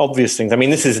obvious things, I mean,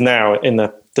 this is now in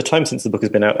the time since the book has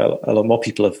been out, a lot more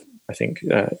people have, I think,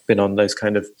 been on those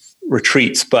kind of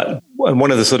retreats. But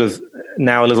one of the sort of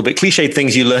now a little bit cliched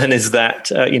things you learn is that,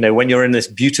 when you're in this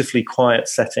beautifully quiet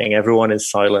setting, everyone is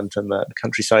silent and the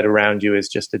countryside around you is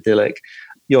just idyllic.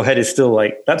 Your head is still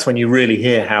like, that's when you really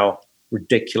hear how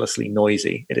ridiculously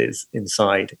noisy it is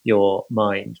inside your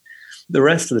mind the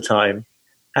rest of the time.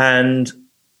 And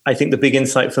I think the big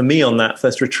insight for me on that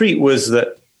first retreat was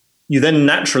that you then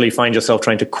naturally find yourself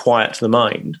trying to quiet the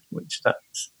mind, which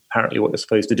that's apparently what you're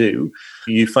supposed to do.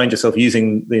 You find yourself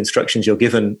using the instructions you're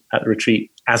given at the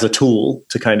retreat as a tool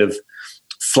to kind of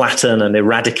flatten and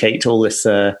eradicate all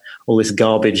this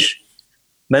garbage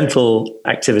mental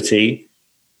activity.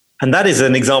 And that is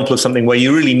an example of something where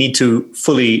you really need to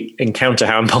fully encounter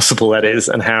how impossible that is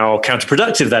and how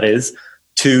counterproductive that is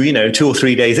to, 2 or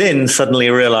 3 days in, suddenly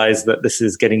realize that this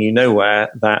is getting you nowhere,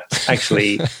 that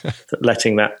actually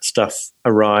letting that stuff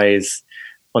arise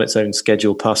on its own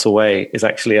schedule, pass away, is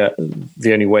actually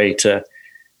the only way to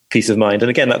peace of mind.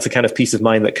 And again, that's a kind of peace of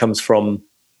mind that comes from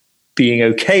being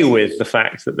okay with the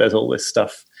fact that there's all this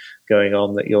stuff going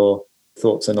on, that your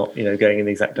thoughts are not, going in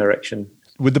the exact direction.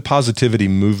 Would the positivity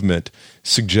movement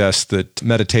suggest that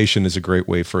meditation is a great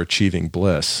way for achieving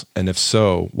bliss? And if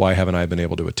so, why haven't I been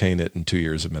able to attain it in 2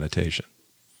 years of meditation?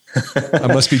 I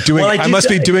must be doing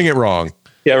doing it wrong.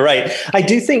 Yeah, right. I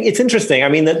do think it's interesting. I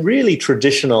mean, that really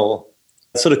traditional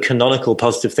sort of canonical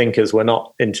positive thinkers were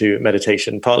not into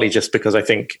meditation, partly just because I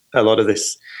think a lot of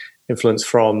this influence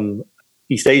from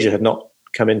East Asia had not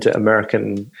come into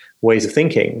American ways of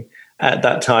thinking at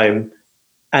that time.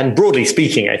 And broadly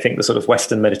speaking, I think the sort of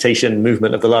Western meditation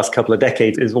movement of the last couple of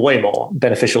decades is a way more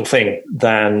beneficial thing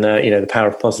than, the power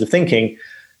of positive thinking.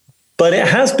 But it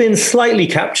has been slightly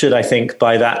captured, I think,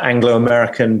 by that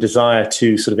Anglo-American desire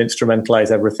to sort of instrumentalize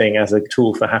everything as a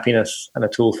tool for happiness and a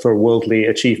tool for worldly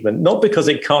achievement. Not because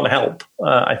it can't help.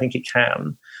 I think it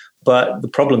can. But the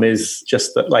problem is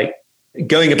just that,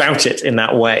 going about it in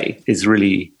that way is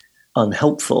really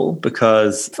unhelpful,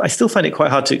 because I still find it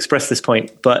quite hard to express this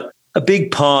point, but a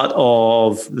big part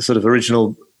of the sort of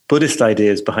original Buddhist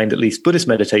ideas behind at least Buddhist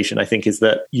meditation, I think, is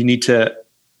that you need to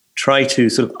try to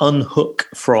sort of unhook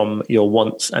from your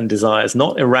wants and desires,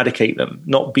 not eradicate them,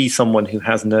 not be someone who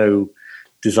has no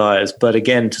desires, but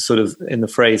again, to sort of, in the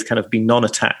phrase, kind of be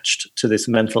non-attached to this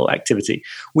mental activity,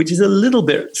 which is a little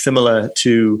bit similar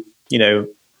to,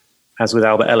 as with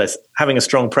Albert Ellis, having a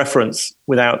strong preference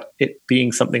without it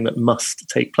being something that must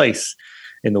take place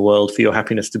in the world for your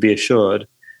happiness to be assured.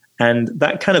 And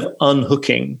that kind of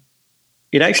unhooking,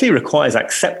 it actually requires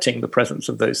accepting the presence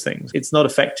of those things. It's not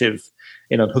effective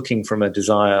in unhooking from a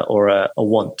desire or a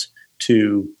want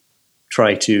to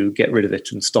try to get rid of it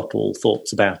and stop all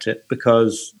thoughts about it,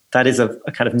 because that is a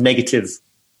kind of negative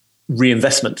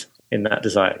reinvestment in that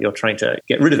desire. You're trying to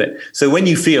get rid of it. So when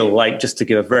you feel like, just to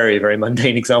give a very, very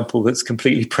mundane example that's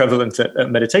completely prevalent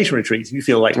at meditation retreats, you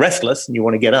feel like restless and you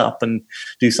want to get up and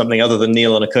do something other than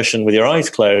kneel on a cushion with your eyes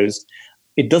closed,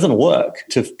 it doesn't work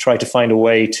to try to find a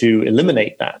way to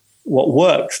eliminate that. What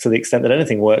works, to the extent that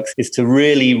anything works, is to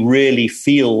really, really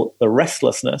feel the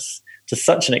restlessness to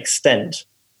such an extent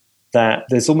that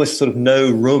there's almost sort of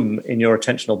no room in your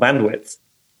attentional bandwidth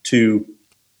to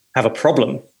have a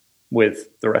problem with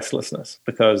the restlessness,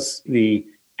 because the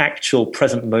actual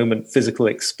present moment physical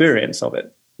experience of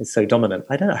it is so dominant.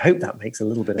 I hope that makes a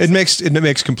little bit of sense. It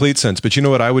makes complete sense. But you know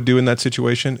what I would do in that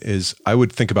situation is I would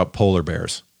think about polar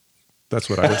bears. That's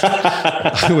what I would.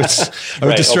 I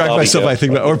would distract myself by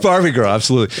thinking about, or Barbie girl,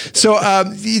 absolutely. So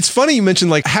it's funny you mentioned,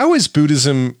 like, how is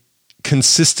Buddhism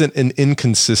consistent and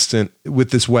inconsistent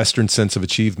with this Western sense of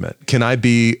achievement? Can I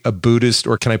be a Buddhist,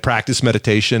 or can I practice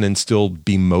meditation and still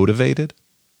be motivated?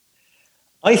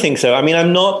 I think so. I mean,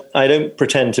 I don't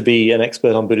pretend to be an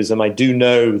expert on Buddhism. I do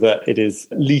know that it is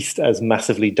at least as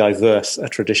massively diverse a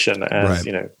tradition as,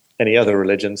 any other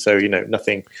religion. So,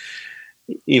 nothing,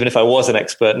 even if I was an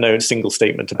expert, no single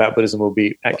statement about Buddhism will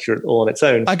be accurate all on its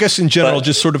own. I guess in general,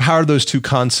 just sort of how are those two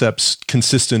concepts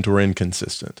consistent or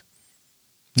inconsistent?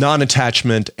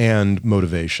 Non-attachment and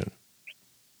motivation.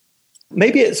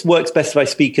 Maybe it works best if I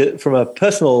speak from a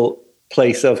personal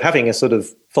place of having a sort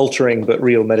of faltering but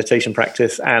real meditation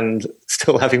practice and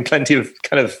still having plenty of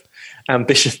kind of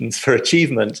ambitions for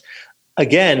achievement.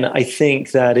 Again, I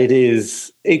think that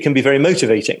it can be very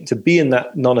motivating. To be in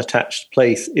that non-attached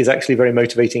place is actually very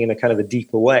motivating in a kind of a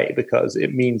deeper way, because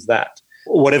it means that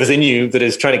whatever's in you that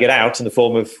is trying to get out in the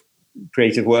form of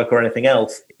creative work or anything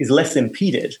else is less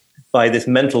impeded by this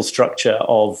mental structure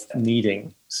of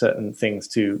needing certain things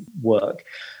to work.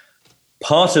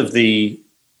 Part of the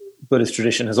Buddhist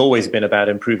tradition has always been about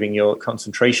improving your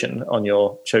concentration on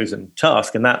your chosen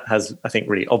task. And that has, I think,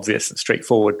 really obvious and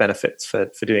straightforward benefits for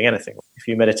doing anything. If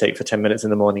you meditate for 10 minutes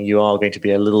in the morning, you are going to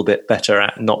be a little bit better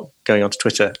at not going onto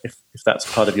Twitter, if that's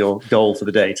part of your goal for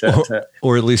the day.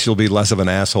 Or at least you'll be less of an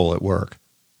asshole at work.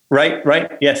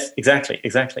 Right. Yes, exactly.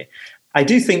 I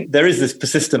do think there is this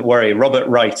persistent worry. Robert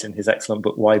Wright, in his excellent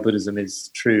book, Why Buddhism is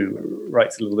True,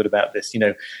 writes a little bit about this.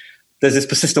 There's this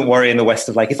persistent worry in the West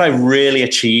of, like, if I really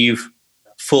achieve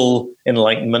full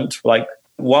enlightenment, like,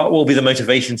 what will be the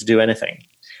motivation to do anything?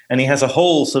 And he has a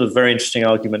whole sort of very interesting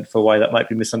argument for why that might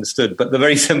be misunderstood. But the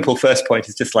very simple first point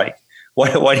is just like, why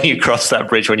don't you cross that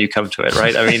bridge when you come to it,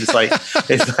 right? I mean,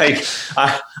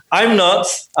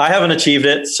 I haven't achieved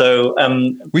it. So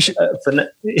we should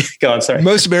go on. Sorry.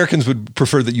 Most Americans would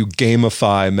prefer that you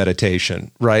gamify meditation,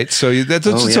 right? So that's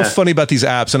what's so funny about these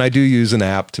apps. And I do use an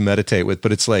app to meditate with,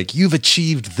 but it's like, you've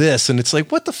achieved this. And it's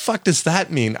like, what the fuck does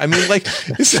that mean? I mean, like,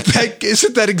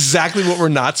 isn't that exactly what we're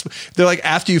not? They're like,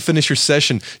 after you finish your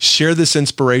session, share this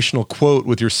inspirational quote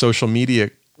with your social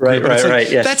media. Right.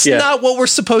 Yes, that's not what we're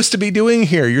supposed to be doing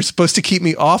here. You're supposed to keep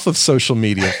me off of social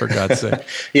media, for God's sake.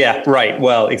 Yeah, right.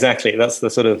 Well, exactly. That's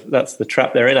the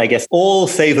trap they're in, I guess. All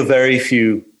save a very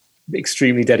few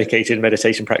extremely dedicated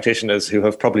meditation practitioners who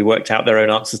have probably worked out their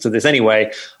own answers to this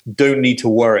anyway, don't need to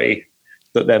worry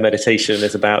that their meditation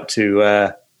is about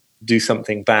to do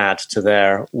something bad to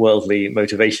their worldly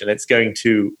motivation. It's going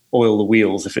to oil the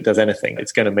wheels if it does anything.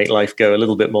 It's going to make life go a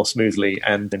little bit more smoothly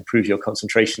and improve your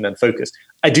concentration and focus.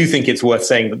 I do think it's worth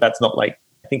saying that that's not like,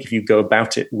 I think if you go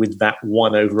about it with that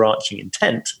one overarching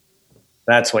intent,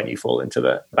 that's when you fall into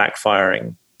the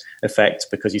backfiring effect,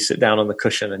 because you sit down on the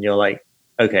cushion and you're like,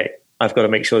 okay, I've got to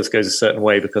make sure this goes a certain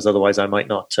way, because otherwise I might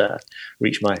not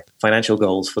reach my financial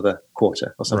goals for the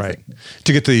quarter or something. Right.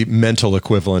 To get the mental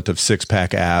equivalent of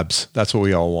six-pack abs. That's what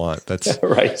we all want. That's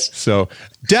right. So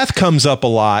death comes up a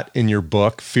lot in your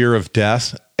book, Fear of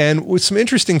Death. And with some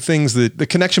interesting things, the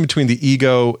connection between the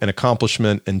ego and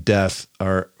accomplishment and death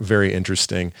are very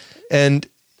interesting. And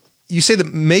you say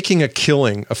that making a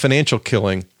killing, a financial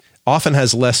killing, often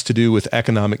has less to do with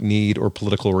economic need or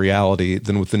political reality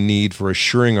than with the need for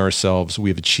assuring ourselves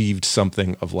we have achieved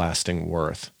something of lasting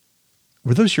worth.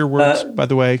 Were those your words, by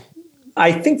the way?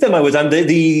 I think they're my words.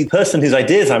 The person whose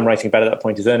ideas I'm writing about at that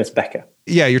point is Ernest Becker.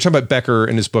 Yeah, you're talking about Becker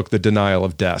in his book, The Denial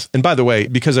of Death. And by the way,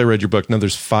 because I read your book, now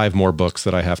there's 5 more books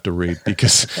that I have to read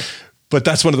because... But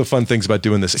that's one of the fun things about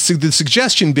doing this. So the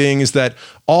suggestion being is that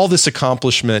all this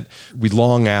accomplishment we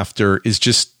long after is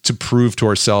just to prove to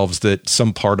ourselves that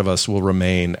some part of us will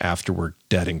remain after we're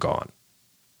dead and gone.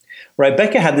 Right.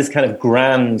 Becker had this kind of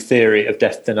grand theory of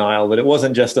death denial, that it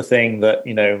wasn't just a thing that,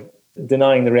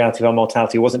 denying the reality of our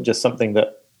mortality wasn't just something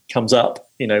that comes up,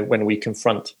 when we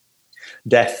confront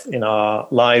death in our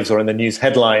lives or in the news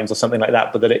headlines or something like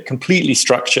that, but that it completely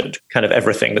structured kind of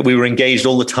everything, that we were engaged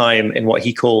all the time in what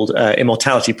he called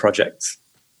immortality projects,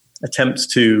 attempts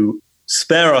to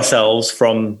spare ourselves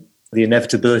from the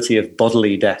inevitability of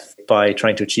bodily death by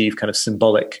trying to achieve kind of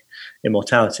symbolic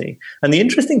immortality. And the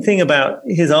interesting thing about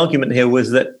his argument here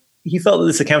was that he felt that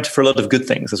this accounted for a lot of good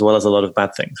things as well as a lot of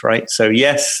bad things, right? So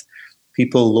yes,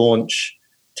 people launch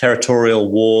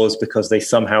territorial wars because they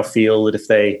somehow feel that if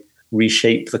they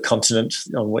reshape the continent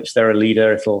on which they're a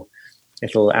leader,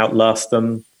 it'll outlast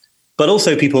them. But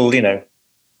also people,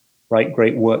 write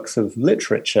great works of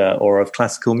literature or of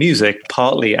classical music,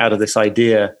 partly out of this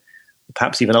idea,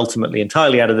 perhaps even ultimately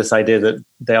entirely out of this idea that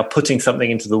they are putting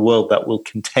something into the world that will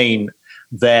contain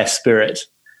their spirit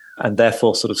and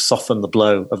therefore sort of soften the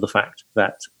blow of the fact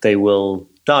that they will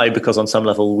die, because on some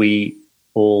level we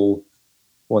all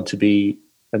want to be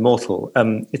immortal.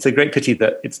 It's a great pity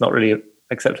that it's not really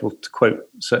acceptable to quote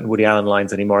certain Woody Allen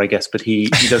lines anymore, I guess, but he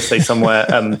does say somewhere,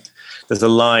 there's a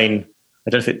line, I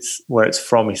don't know if it's where it's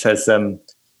from, he says,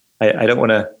 I don't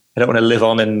want to live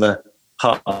on in the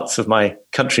hearts of my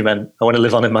countrymen. I want to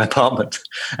live on in my apartment.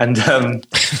 And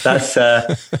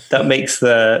that makes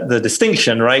the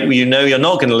distinction, right? Well, you're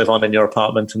not going to live on in your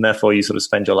apartment, and therefore you sort of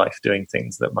spend your life doing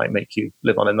things that might make you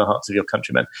live on in the hearts of your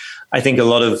countrymen. I think a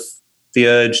lot of the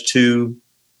urge to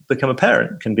become a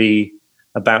parent can be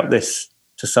about this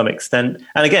to some extent.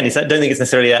 And again, I don't think it's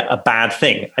necessarily a bad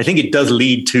thing. I think it does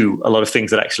lead to a lot of things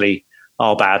that actually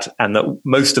are bad, and that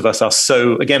most of us are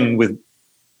so, again,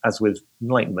 as with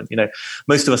enlightenment,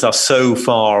 most of us are so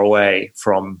far away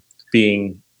from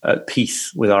being at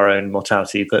peace with our own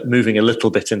mortality that moving a little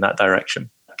bit in that direction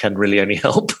can really only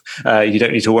help. You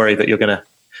don't need to worry that you're going to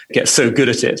get so good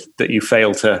at it that you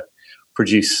fail to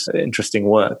produce interesting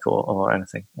work or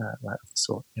anything like that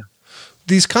sort. Yeah.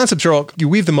 These concepts you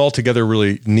weave them all together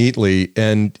really neatly.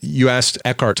 And you asked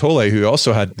Eckhart Tolle, who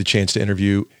also had the chance to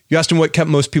interview, you asked him what kept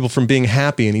most people from being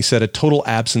happy. And he said, a total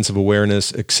absence of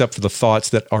awareness, except for the thoughts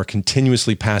that are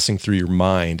continuously passing through your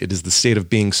mind. It is the state of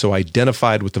being so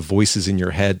identified with the voices in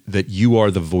your head that you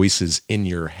are the voices in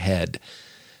your head.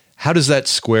 How does that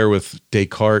square with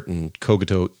Descartes and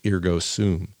cogito ergo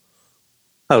sum?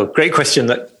 Oh, great question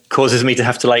that causes me to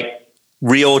have to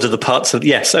reorder the parts of,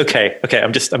 yes, okay.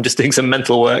 I'm just doing some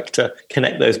mental work to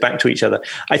connect those back to each other.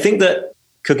 I think that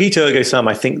cogito ergo sum,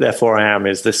 I think therefore I am,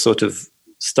 is this sort of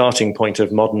starting point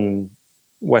of modern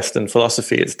Western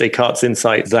philosophy. It's Descartes'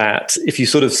 insight that if you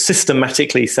sort of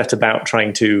systematically set about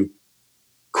trying to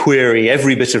query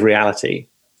every bit of reality,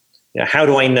 how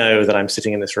do I know that I'm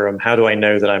sitting in this room? How do I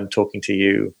know that I'm talking to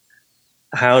you?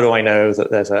 How do I know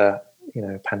that there's a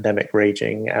pandemic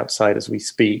raging outside as we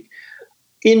speak?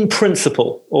 In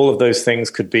principle, all of those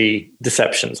things could be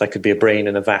deceptions. I could be a brain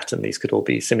in a vat, and these could all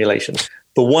be simulations.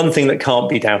 The one thing that can't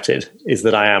be doubted is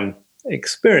that I am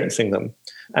experiencing them.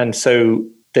 And so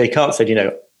Descartes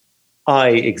said, I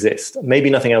exist.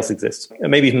 Maybe nothing else exists.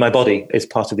 Maybe even my body is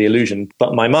part of the illusion,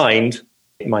 but my mind,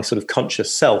 my sort of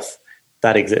conscious self,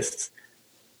 that exists.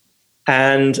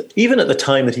 And even at the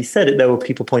time that he said it, there were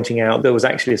people pointing out there was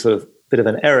actually a sort of bit of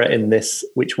an error in this,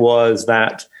 which was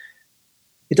that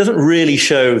it doesn't really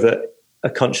show that a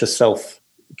conscious self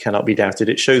cannot be doubted.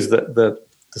 It shows that the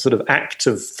sort of act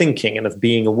of thinking and of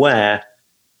being aware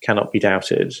cannot be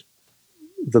doubted.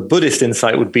 The Buddhist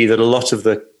insight would be that a lot of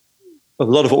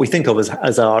what we think of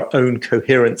as our own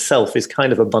coherent self is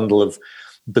kind of a bundle of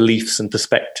beliefs and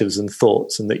perspectives and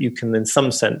thoughts, and that you can in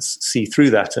some sense see through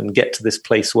that and get to this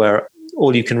place where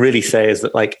all you can really say is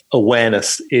that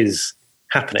awareness is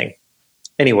happening.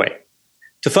 Anyway,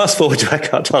 to fast forward to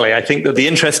Eckhart Tolle, I think that the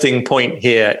interesting point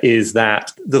here is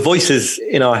that the voices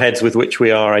in our heads with which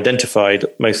we are identified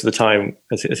most of the time,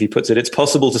 as he puts it, it's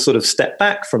possible to sort of step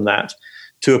back from that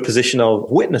to a position of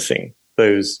witnessing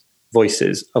those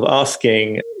voices, of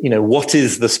asking, what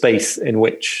is the space in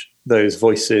which those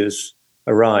voices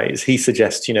arise? He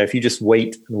suggests, if you just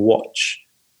wait and watch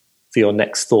for your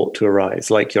next thought to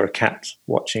arise, like you're a cat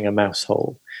watching a mouse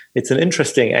hole. It's an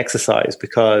interesting exercise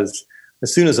because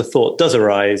as soon as a thought does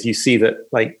arise, you see that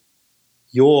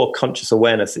your conscious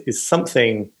awareness is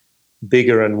something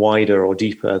bigger and wider or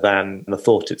deeper than the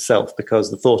thought itself,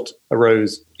 because the thought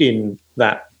arose in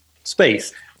that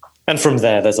space. And from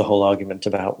there's a whole argument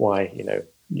about why,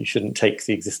 you shouldn't take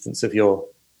the existence of your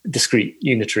discrete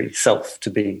unitary self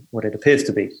to be what it appears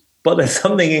to be. But there's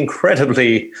something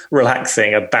incredibly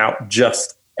relaxing about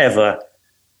just ever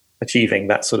achieving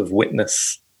that sort of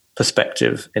witness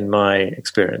perspective in my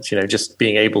experience, just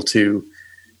being able to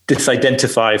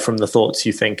disidentify from the thoughts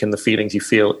you think and the feelings you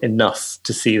feel enough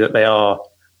to see that they are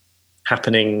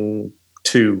happening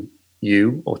to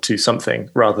you or to something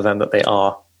rather than that they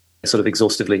are sort of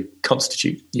exhaustively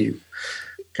constitute you.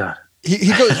 God.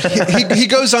 He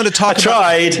goes on to talk I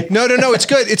tried. about... No, it's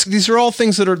good. These are all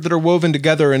things that are woven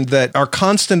together, and that our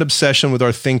constant obsession with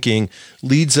our thinking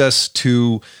leads us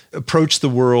to approach the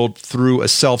world through a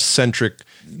self-centric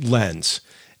lens.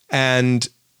 And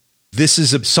this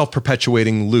is a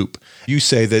self-perpetuating loop. You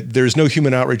say that there's no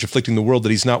human outrage afflicting the world that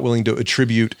he's not willing to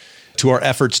attribute to our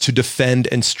efforts to defend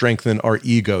and strengthen our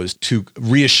egos, to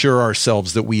reassure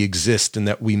ourselves that we exist and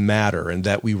that we matter and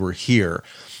that we were here.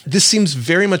 This seems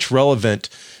very much relevant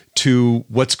to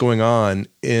what's going on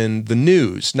in the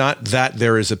news. Not that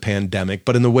there is a pandemic,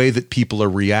 but in the way that people are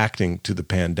reacting to the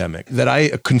pandemic. That I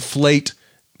conflate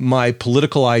my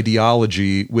political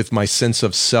ideology with my sense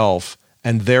of self,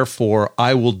 and therefore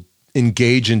I will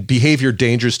engage in behavior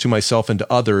dangerous to myself and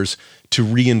to others to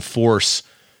reinforce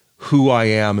who I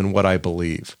am and what I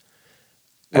believe.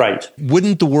 Right.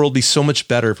 Wouldn't the world be so much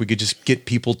better if we could just get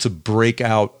people to break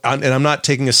out? And I'm not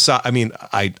taking a side. I mean,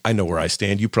 I know where I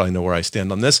stand. You probably know where I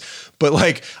stand on this. But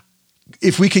like,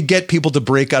 if we could get people to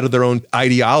break out of their own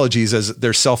ideologies as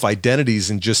their self-identities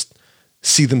and just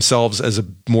see themselves as a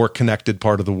more connected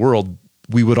part of the world,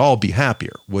 we would all be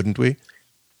happier, wouldn't we?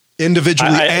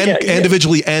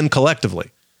 Individually and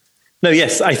collectively. No,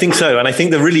 yes, I think so. And I think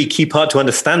the really key part to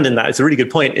understand in that, it's a really good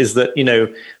point, is that,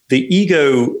 the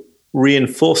ego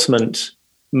reinforcement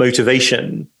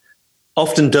motivation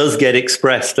often does get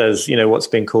expressed as, what's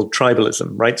being called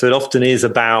tribalism, right? So it often is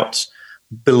about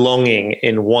belonging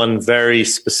in one very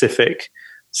specific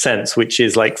sense, which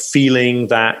is like feeling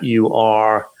that you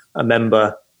are a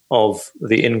member of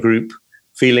the in-group,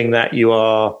 feeling that you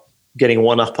are getting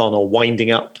one up on or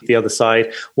winding up the other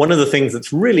side. One of the things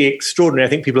that's really extraordinary, I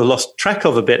think people have lost track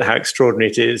of a bit how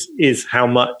extraordinary it is how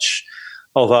much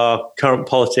of our current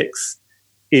politics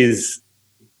is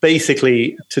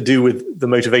basically to do with the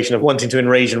motivation of wanting to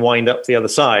enrage and wind up the other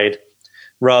side,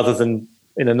 rather than,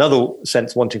 in another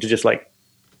sense, wanting to just like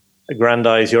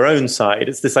aggrandize your own side.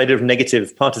 It's this idea of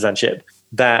negative partisanship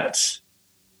that,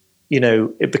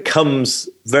 it becomes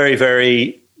very,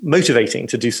 very motivating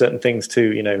to do certain things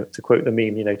to quote the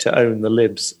meme, to own the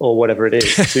libs or whatever it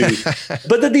is.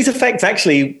 But that these effects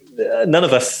actually, none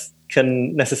of us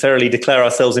can necessarily declare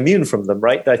ourselves immune from them,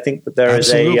 right? I think that there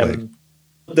Absolutely.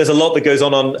 there's a lot that goes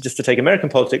on, just to take American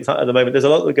politics at the moment, there's a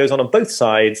lot that goes on both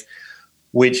sides,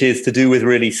 which is to do with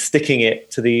really sticking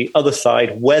it to the other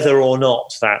side, whether or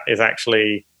not that is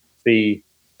actually the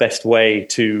best way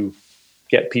to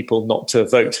get people not to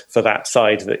vote for that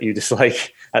side that you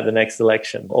dislike at the next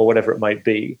election or whatever it might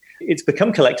be. It's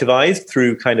become collectivized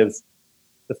through kind of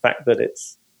the fact that it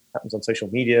happens on social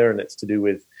media and it's to do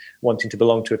with wanting to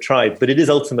belong to a tribe. But it is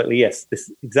ultimately, yes,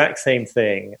 this exact same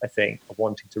thing, I think, of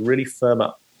wanting to really firm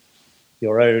up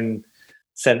your own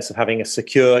sense of having a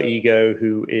secure ego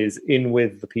who is in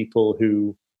with the people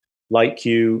who like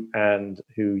you and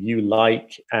who you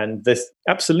like. And this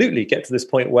absolutely get to this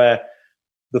point where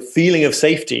the feeling of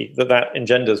safety that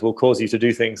engenders will cause you to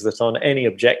do things that on any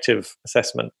objective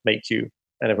assessment make you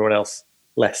and everyone else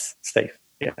less safe.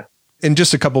 Yeah. In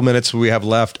just a couple minutes we have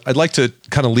left, I'd like to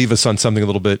kind of leave us on something a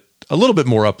little bit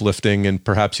more uplifting, and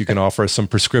perhaps you can offer us some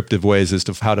prescriptive ways as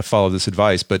to how to follow this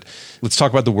advice. But let's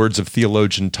talk about the words of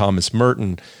theologian Thomas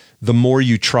Merton. The more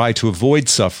you try to avoid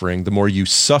suffering, the more you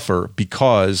suffer,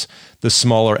 because the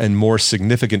smaller and more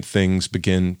significant things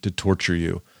begin to torture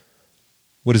you.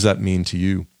 What does that mean to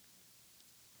you?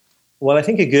 Well, I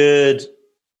think a good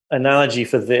analogy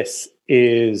for this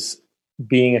is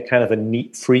being a kind of a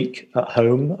neat freak at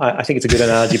home. I think it's a good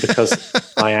analogy because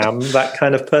I am that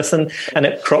kind of person. And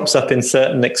it crops up in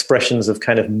certain expressions of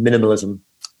kind of minimalism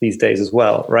these days as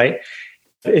well, right?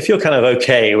 If you're kind of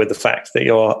okay with the fact that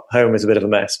your home is a bit of a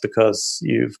mess because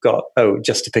you've got,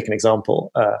 just to pick an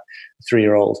example, a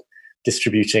 3-year-old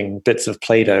distributing bits of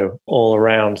Play-Doh all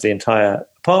around the entire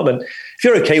apartment. If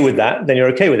you're okay with that, then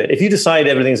you're okay with it. If you decide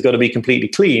everything's got to be completely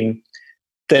clean,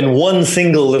 then one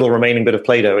single little remaining bit of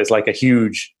Play-Doh is like a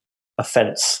huge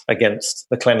offense against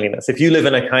the cleanliness. If you live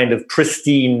in a kind of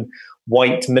pristine,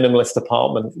 white, minimalist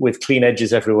apartment with clean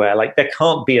edges everywhere, like there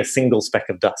can't be a single speck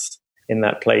of dust in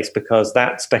that place, because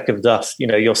that speck of dust,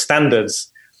 your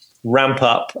standards ramp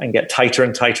up and get tighter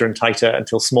and tighter and tighter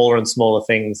until smaller and smaller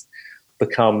things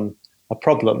become a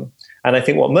problem. And I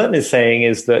think what Merton is saying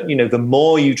is that, the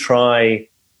more you try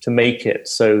to make it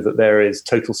so that there is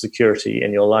total security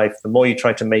in your life, the more you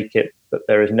try to make it that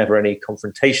there is never any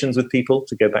confrontations with people,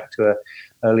 to go back to an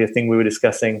earlier thing we were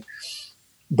discussing,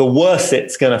 the worse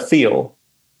it's going to feel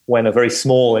when a very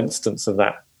small instance of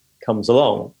that comes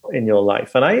along in your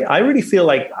life. And I really feel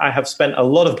like I have spent a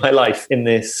lot of my life in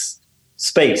this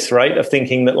space, right, of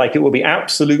thinking that like it will be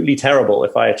absolutely terrible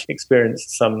if I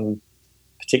experienced some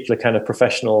particular kind of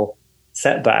professional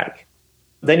setback.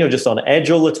 Then you're just on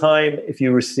edge all the time. If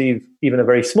you receive even a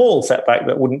very small setback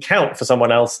that wouldn't count for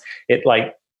someone else, it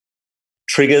like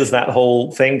triggers that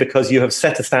whole thing because you have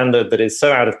set a standard that is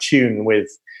so out of tune with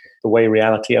the way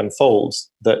reality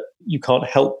unfolds that you can't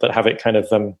help but have it kind of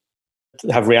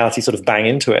have reality sort of bang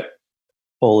into it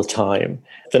all the time.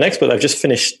 The next book I've just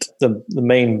finished the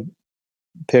main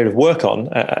period of work on,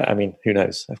 I mean, who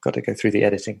knows? I've got to go through the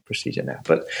editing procedure now,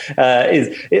 but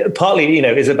partly,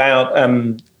 is about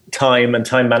time and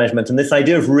time management, and this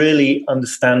idea of really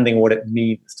understanding what it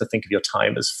means to think of your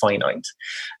time as finite,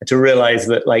 and to realize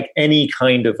that like any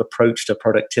kind of approach to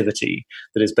productivity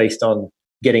that is based on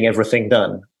getting everything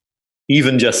done,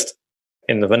 even just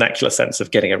in the vernacular sense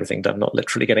of getting everything done, not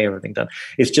literally getting everything done,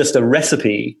 is just a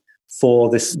recipe for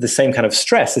the same kind of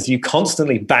stress as you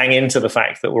constantly bang into the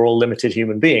fact that we're all limited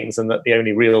human beings and that the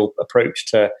only real approach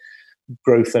to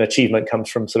growth and achievement comes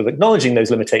from sort of acknowledging those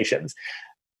limitations.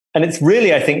 And it's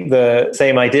really, I think, the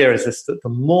same idea as this, that the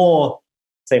more,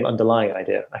 same underlying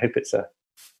idea, I hope it's a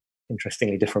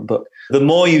interestingly different book, the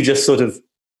more you just sort of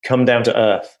come down to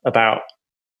earth about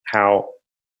how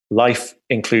life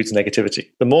includes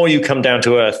negativity, the more you come down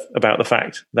to earth about the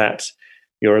fact that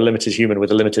you're a limited human with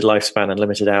a limited lifespan and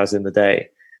limited hours in the day,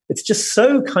 it's just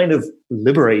so kind of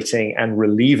liberating and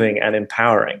relieving and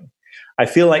empowering. I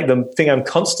feel like the thing I'm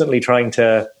constantly trying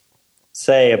to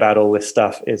say about all this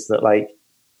stuff is that like,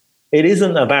 it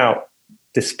isn't about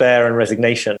despair and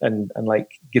resignation and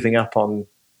like giving up on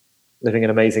living an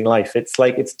amazing life. It's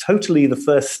like, it's totally the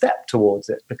first step towards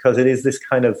it because it is this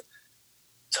kind of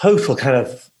total kind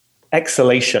of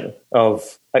exhalation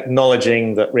of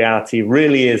acknowledging that reality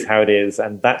really is how it is.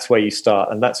 And that's where you start.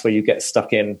 And that's where you get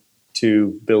stuck in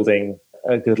to building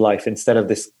a good life instead of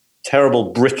this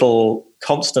terrible, brittle,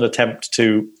 constant attempt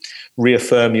to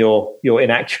reaffirm your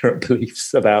inaccurate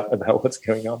beliefs about what's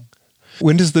going on.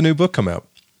 When does the new book come out?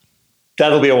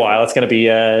 That'll be a while. It's going to be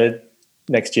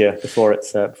next year before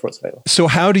it's available. So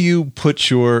how do you put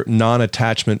your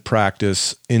non-attachment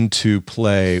practice into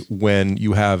play when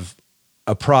you have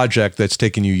a project that's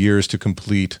taken you years to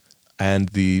complete and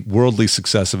the worldly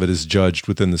success of it is judged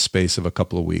within the space of a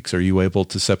couple of weeks? Are you able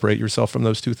to separate yourself from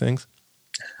those two things?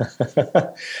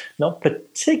 Not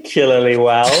particularly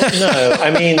well, no.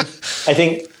 I mean, I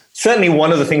think certainly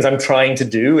one of the things I'm trying to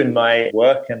do in my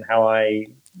work and how I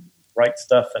write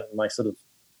stuff and my sort of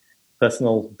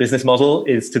personal business model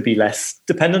is to be less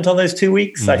dependent on those 2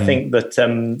 weeks. Mm-hmm. I think that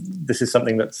this is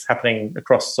something that's happening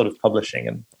across sort of publishing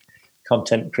and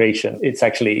content creation. It's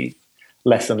actually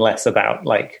less and less about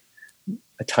like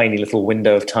a tiny little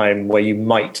window of time where you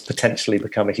might potentially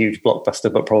become a huge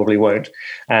blockbuster, but probably won't,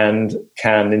 and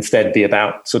can instead be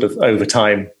about sort of over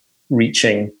time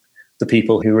reaching the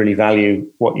people who really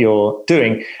value what you're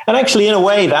doing. And actually, in a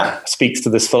way, that speaks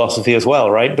to this philosophy as well,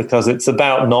 right? Because it's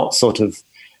about not sort of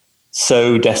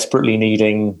so desperately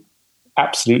needing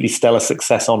absolutely stellar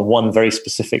success on one very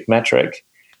specific metric,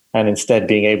 and instead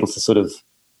being able to sort of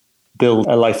build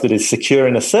a life that is secure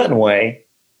in a certain way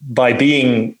by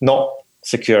being not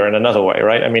secure in another way,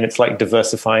 right? I mean, it's like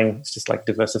diversifying. It's just like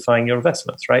diversifying your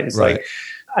investments, right? It's right. Like,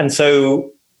 and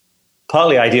so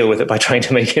partly I deal with it by trying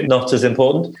to make it not as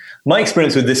important. My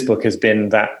experience with this book has been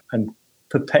that I'm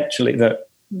perpetually,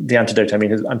 the antidote, I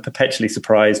mean, I'm perpetually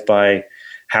surprised by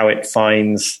how it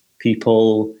finds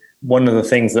people. One of the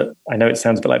things that I know it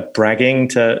sounds a bit like bragging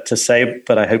to say,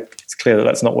 but I hope it's clear that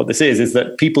that's not what this is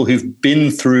that people who've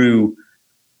been through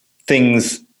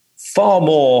things far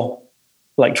more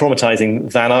like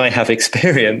traumatizing than I have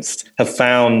experienced have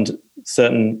found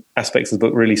certain aspects of the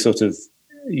book really sort of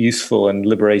useful and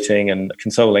liberating and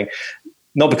consoling.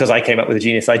 Not because I came up with a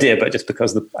genius idea, but just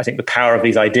because I think the power of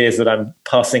these ideas that I'm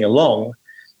passing along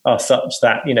are such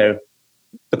that,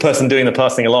 the person doing the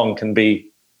passing along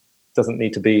doesn't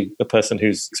need to be the person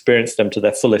who's experienced them to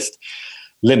their fullest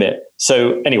limit.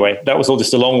 So anyway, that was all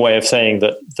just a long way of saying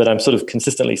that I'm sort of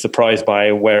consistently surprised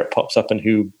by where it pops up and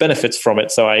who benefits from it.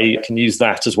 So I can use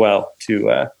that as well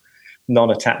to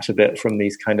non-attach a bit from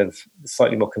these kind of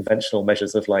slightly more conventional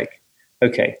measures of like,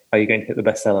 okay, are you going to hit the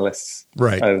bestseller lists?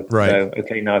 Right. Oh, right. No.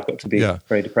 Okay, now I've got to be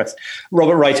very depressed.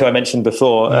 Robert Wright, who I mentioned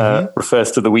before,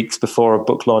 refers to the weeks before a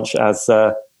book launch as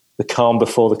the calm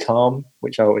before the calm,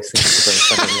 which I always think is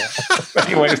a very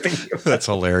funny way of thinking of that. That's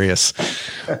hilarious.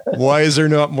 Why is there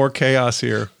not more chaos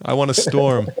here? I want a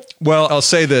storm. Well, I'll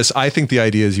say this. I think the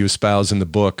ideas you espouse in the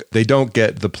book, they don't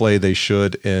get the play they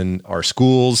should in our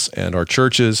schools and our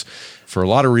churches for a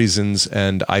lot of reasons.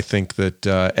 And I think that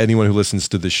anyone who listens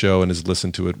to the show and has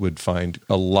listened to it would find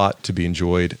a lot to be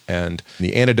enjoyed. And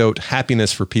The Antidote,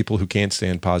 Happiness for People Who Can't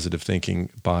Stand Positive Thinking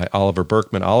by Oliver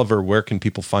Burkeman. Oliver, where can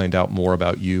people find out more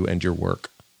about you and your work?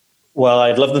 Well,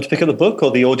 I'd love them to pick up the book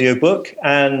or the audio book.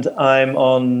 And I'm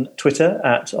on Twitter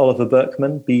at Oliver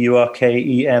Burkeman,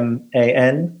 Burkeman.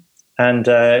 And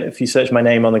if you search my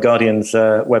name on The Guardian's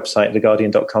website,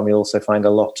 theguardian.com, you'll also find a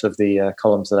lot of the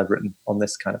columns that I've written on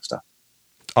this kind of stuff.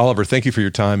 Oliver, thank you for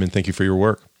your time and thank you for your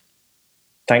work.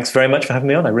 Thanks very much for having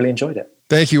me on. I really enjoyed it.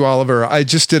 Thank you, Oliver. I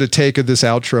just did a take of this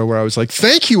outro where I was like,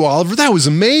 thank you, Oliver. That was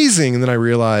amazing. And then I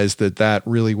realized that that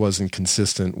really wasn't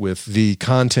consistent with the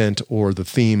content or the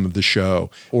theme of the show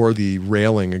or the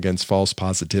railing against false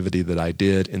positivity that I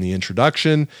did in the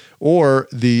introduction or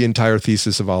the entire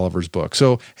thesis of Oliver's book.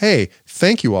 So, hey,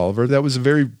 thank you, Oliver. That was a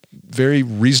very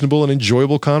reasonable and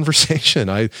enjoyable conversation.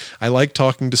 I like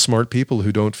talking to smart people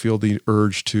who don't feel the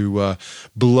urge to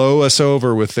blow us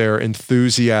over with their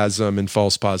enthusiasm and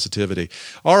false positivity.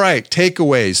 All right,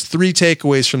 takeaways. 3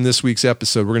 takeaways from this week's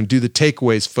episode. We're going to do the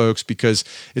takeaways, folks, because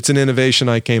it's an innovation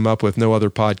I came up with. No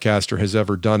other podcaster has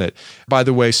ever done it. By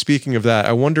the way, speaking of that,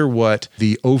 I wonder what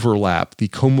the overlap, the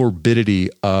comorbidity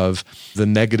of the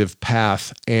negative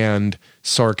path and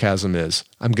sarcasm is.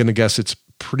 I'm going to guess it's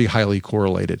pretty highly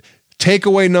correlated.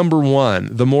 Takeaway number 1,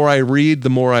 the more I read, the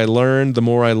more I learn, the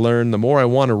more I learn, the more I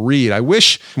want to read. I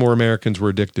wish more Americans were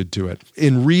addicted to it.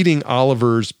 In reading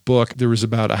Oliver's book, there was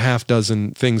about a half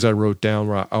dozen things I wrote down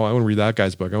where, I want to read that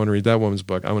guy's book. I want to read that woman's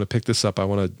book. I want to pick this up. I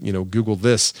want to, Google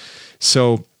this.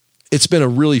 So it's been a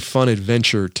really fun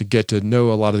adventure to get to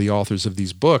know a lot of the authors of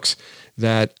these books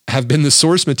that have been the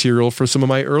source material for some of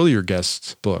my earlier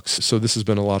guests' books. So this has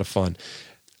been a lot of fun.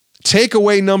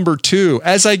 Takeaway number 2,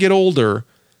 as I get older,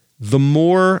 the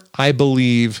more I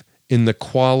believe in the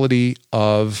quality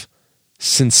of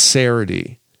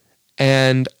sincerity.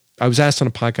 And I was asked on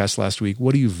a podcast last week,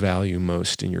 what do you value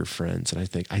most in your friends? And I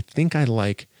think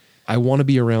I want to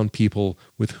be around people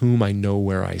with whom I know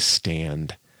where I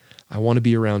stand. I want to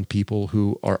be around people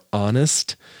who are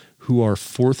honest, who are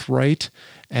forthright,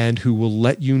 and who will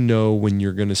let you know when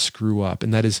you're going to screw up.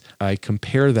 And that is, I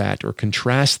compare that or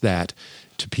contrast that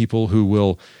to people who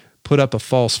will put up a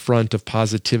false front of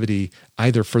positivity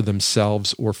either for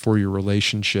themselves or for your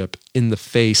relationship in the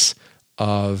face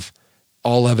of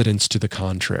all evidence to the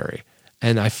contrary.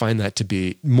 And I find that to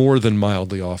be more than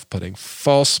mildly off-putting.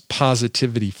 False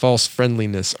positivity, false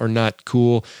friendliness are not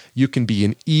cool. You can be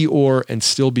an Eeyore and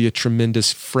still be a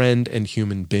tremendous friend and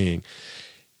human being.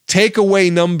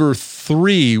 Takeaway number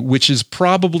 3, which is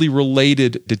probably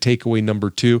related to takeaway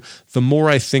number 2, the more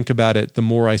I think about it, the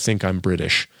more I think I'm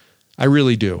British. I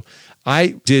really do.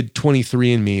 I did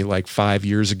 23andMe like 5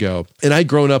 years ago, and I'd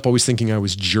grown up always thinking I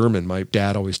was German. My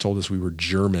dad always told us we were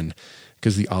German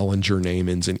because the Ollinger name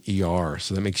ends in ER,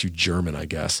 so that makes you German, I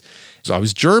guess. So I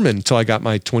was German until I got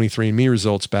my 23andMe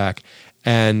results back,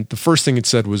 and the first thing it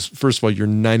said was, first of all, you're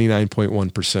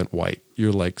 99.1% white.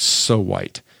 You're like so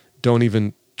white. Don't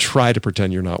even try to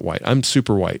pretend you're not white. I'm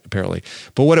super white, apparently.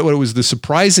 But what it was, the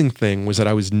surprising thing was that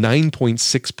I was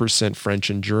 9.6%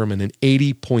 French and German and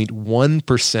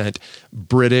 80.1%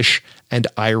 British and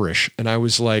Irish. And I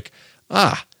was like,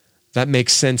 that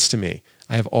makes sense to me.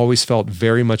 I have always felt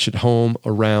very much at home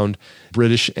around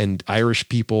British and Irish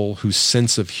people whose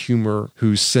sense of humor,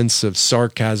 whose sense of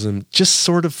sarcasm just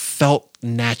sort of felt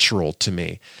natural to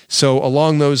me. So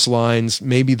along those lines,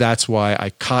 maybe that's why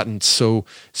I cottoned so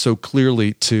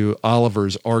clearly to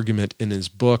Oliver's argument in his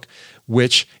book,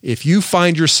 which if you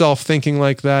find yourself thinking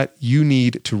like that, you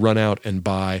need to run out and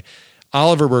buy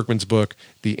Oliver Burkeman's book,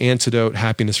 The Antidote,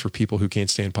 Happiness for People Who Can't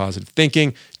Stand Positive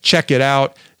Thinking. Check it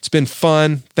out. It's been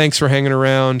fun. Thanks for hanging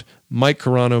around. Mike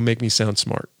Carano, make me sound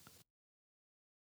smart.